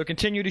guys. So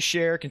continue to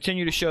share,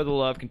 continue to show the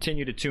love,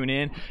 continue to tune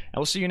in, and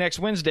we'll see you next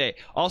Wednesday.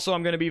 Also,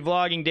 I'm going to be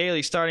vlogging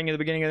daily starting at the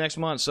beginning of the next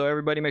month, so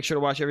everybody make sure to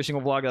watch every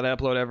single vlog that I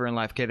upload ever in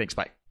life. Okay, thanks,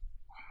 bye.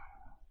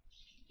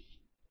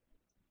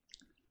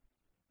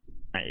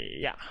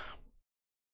 Yeah.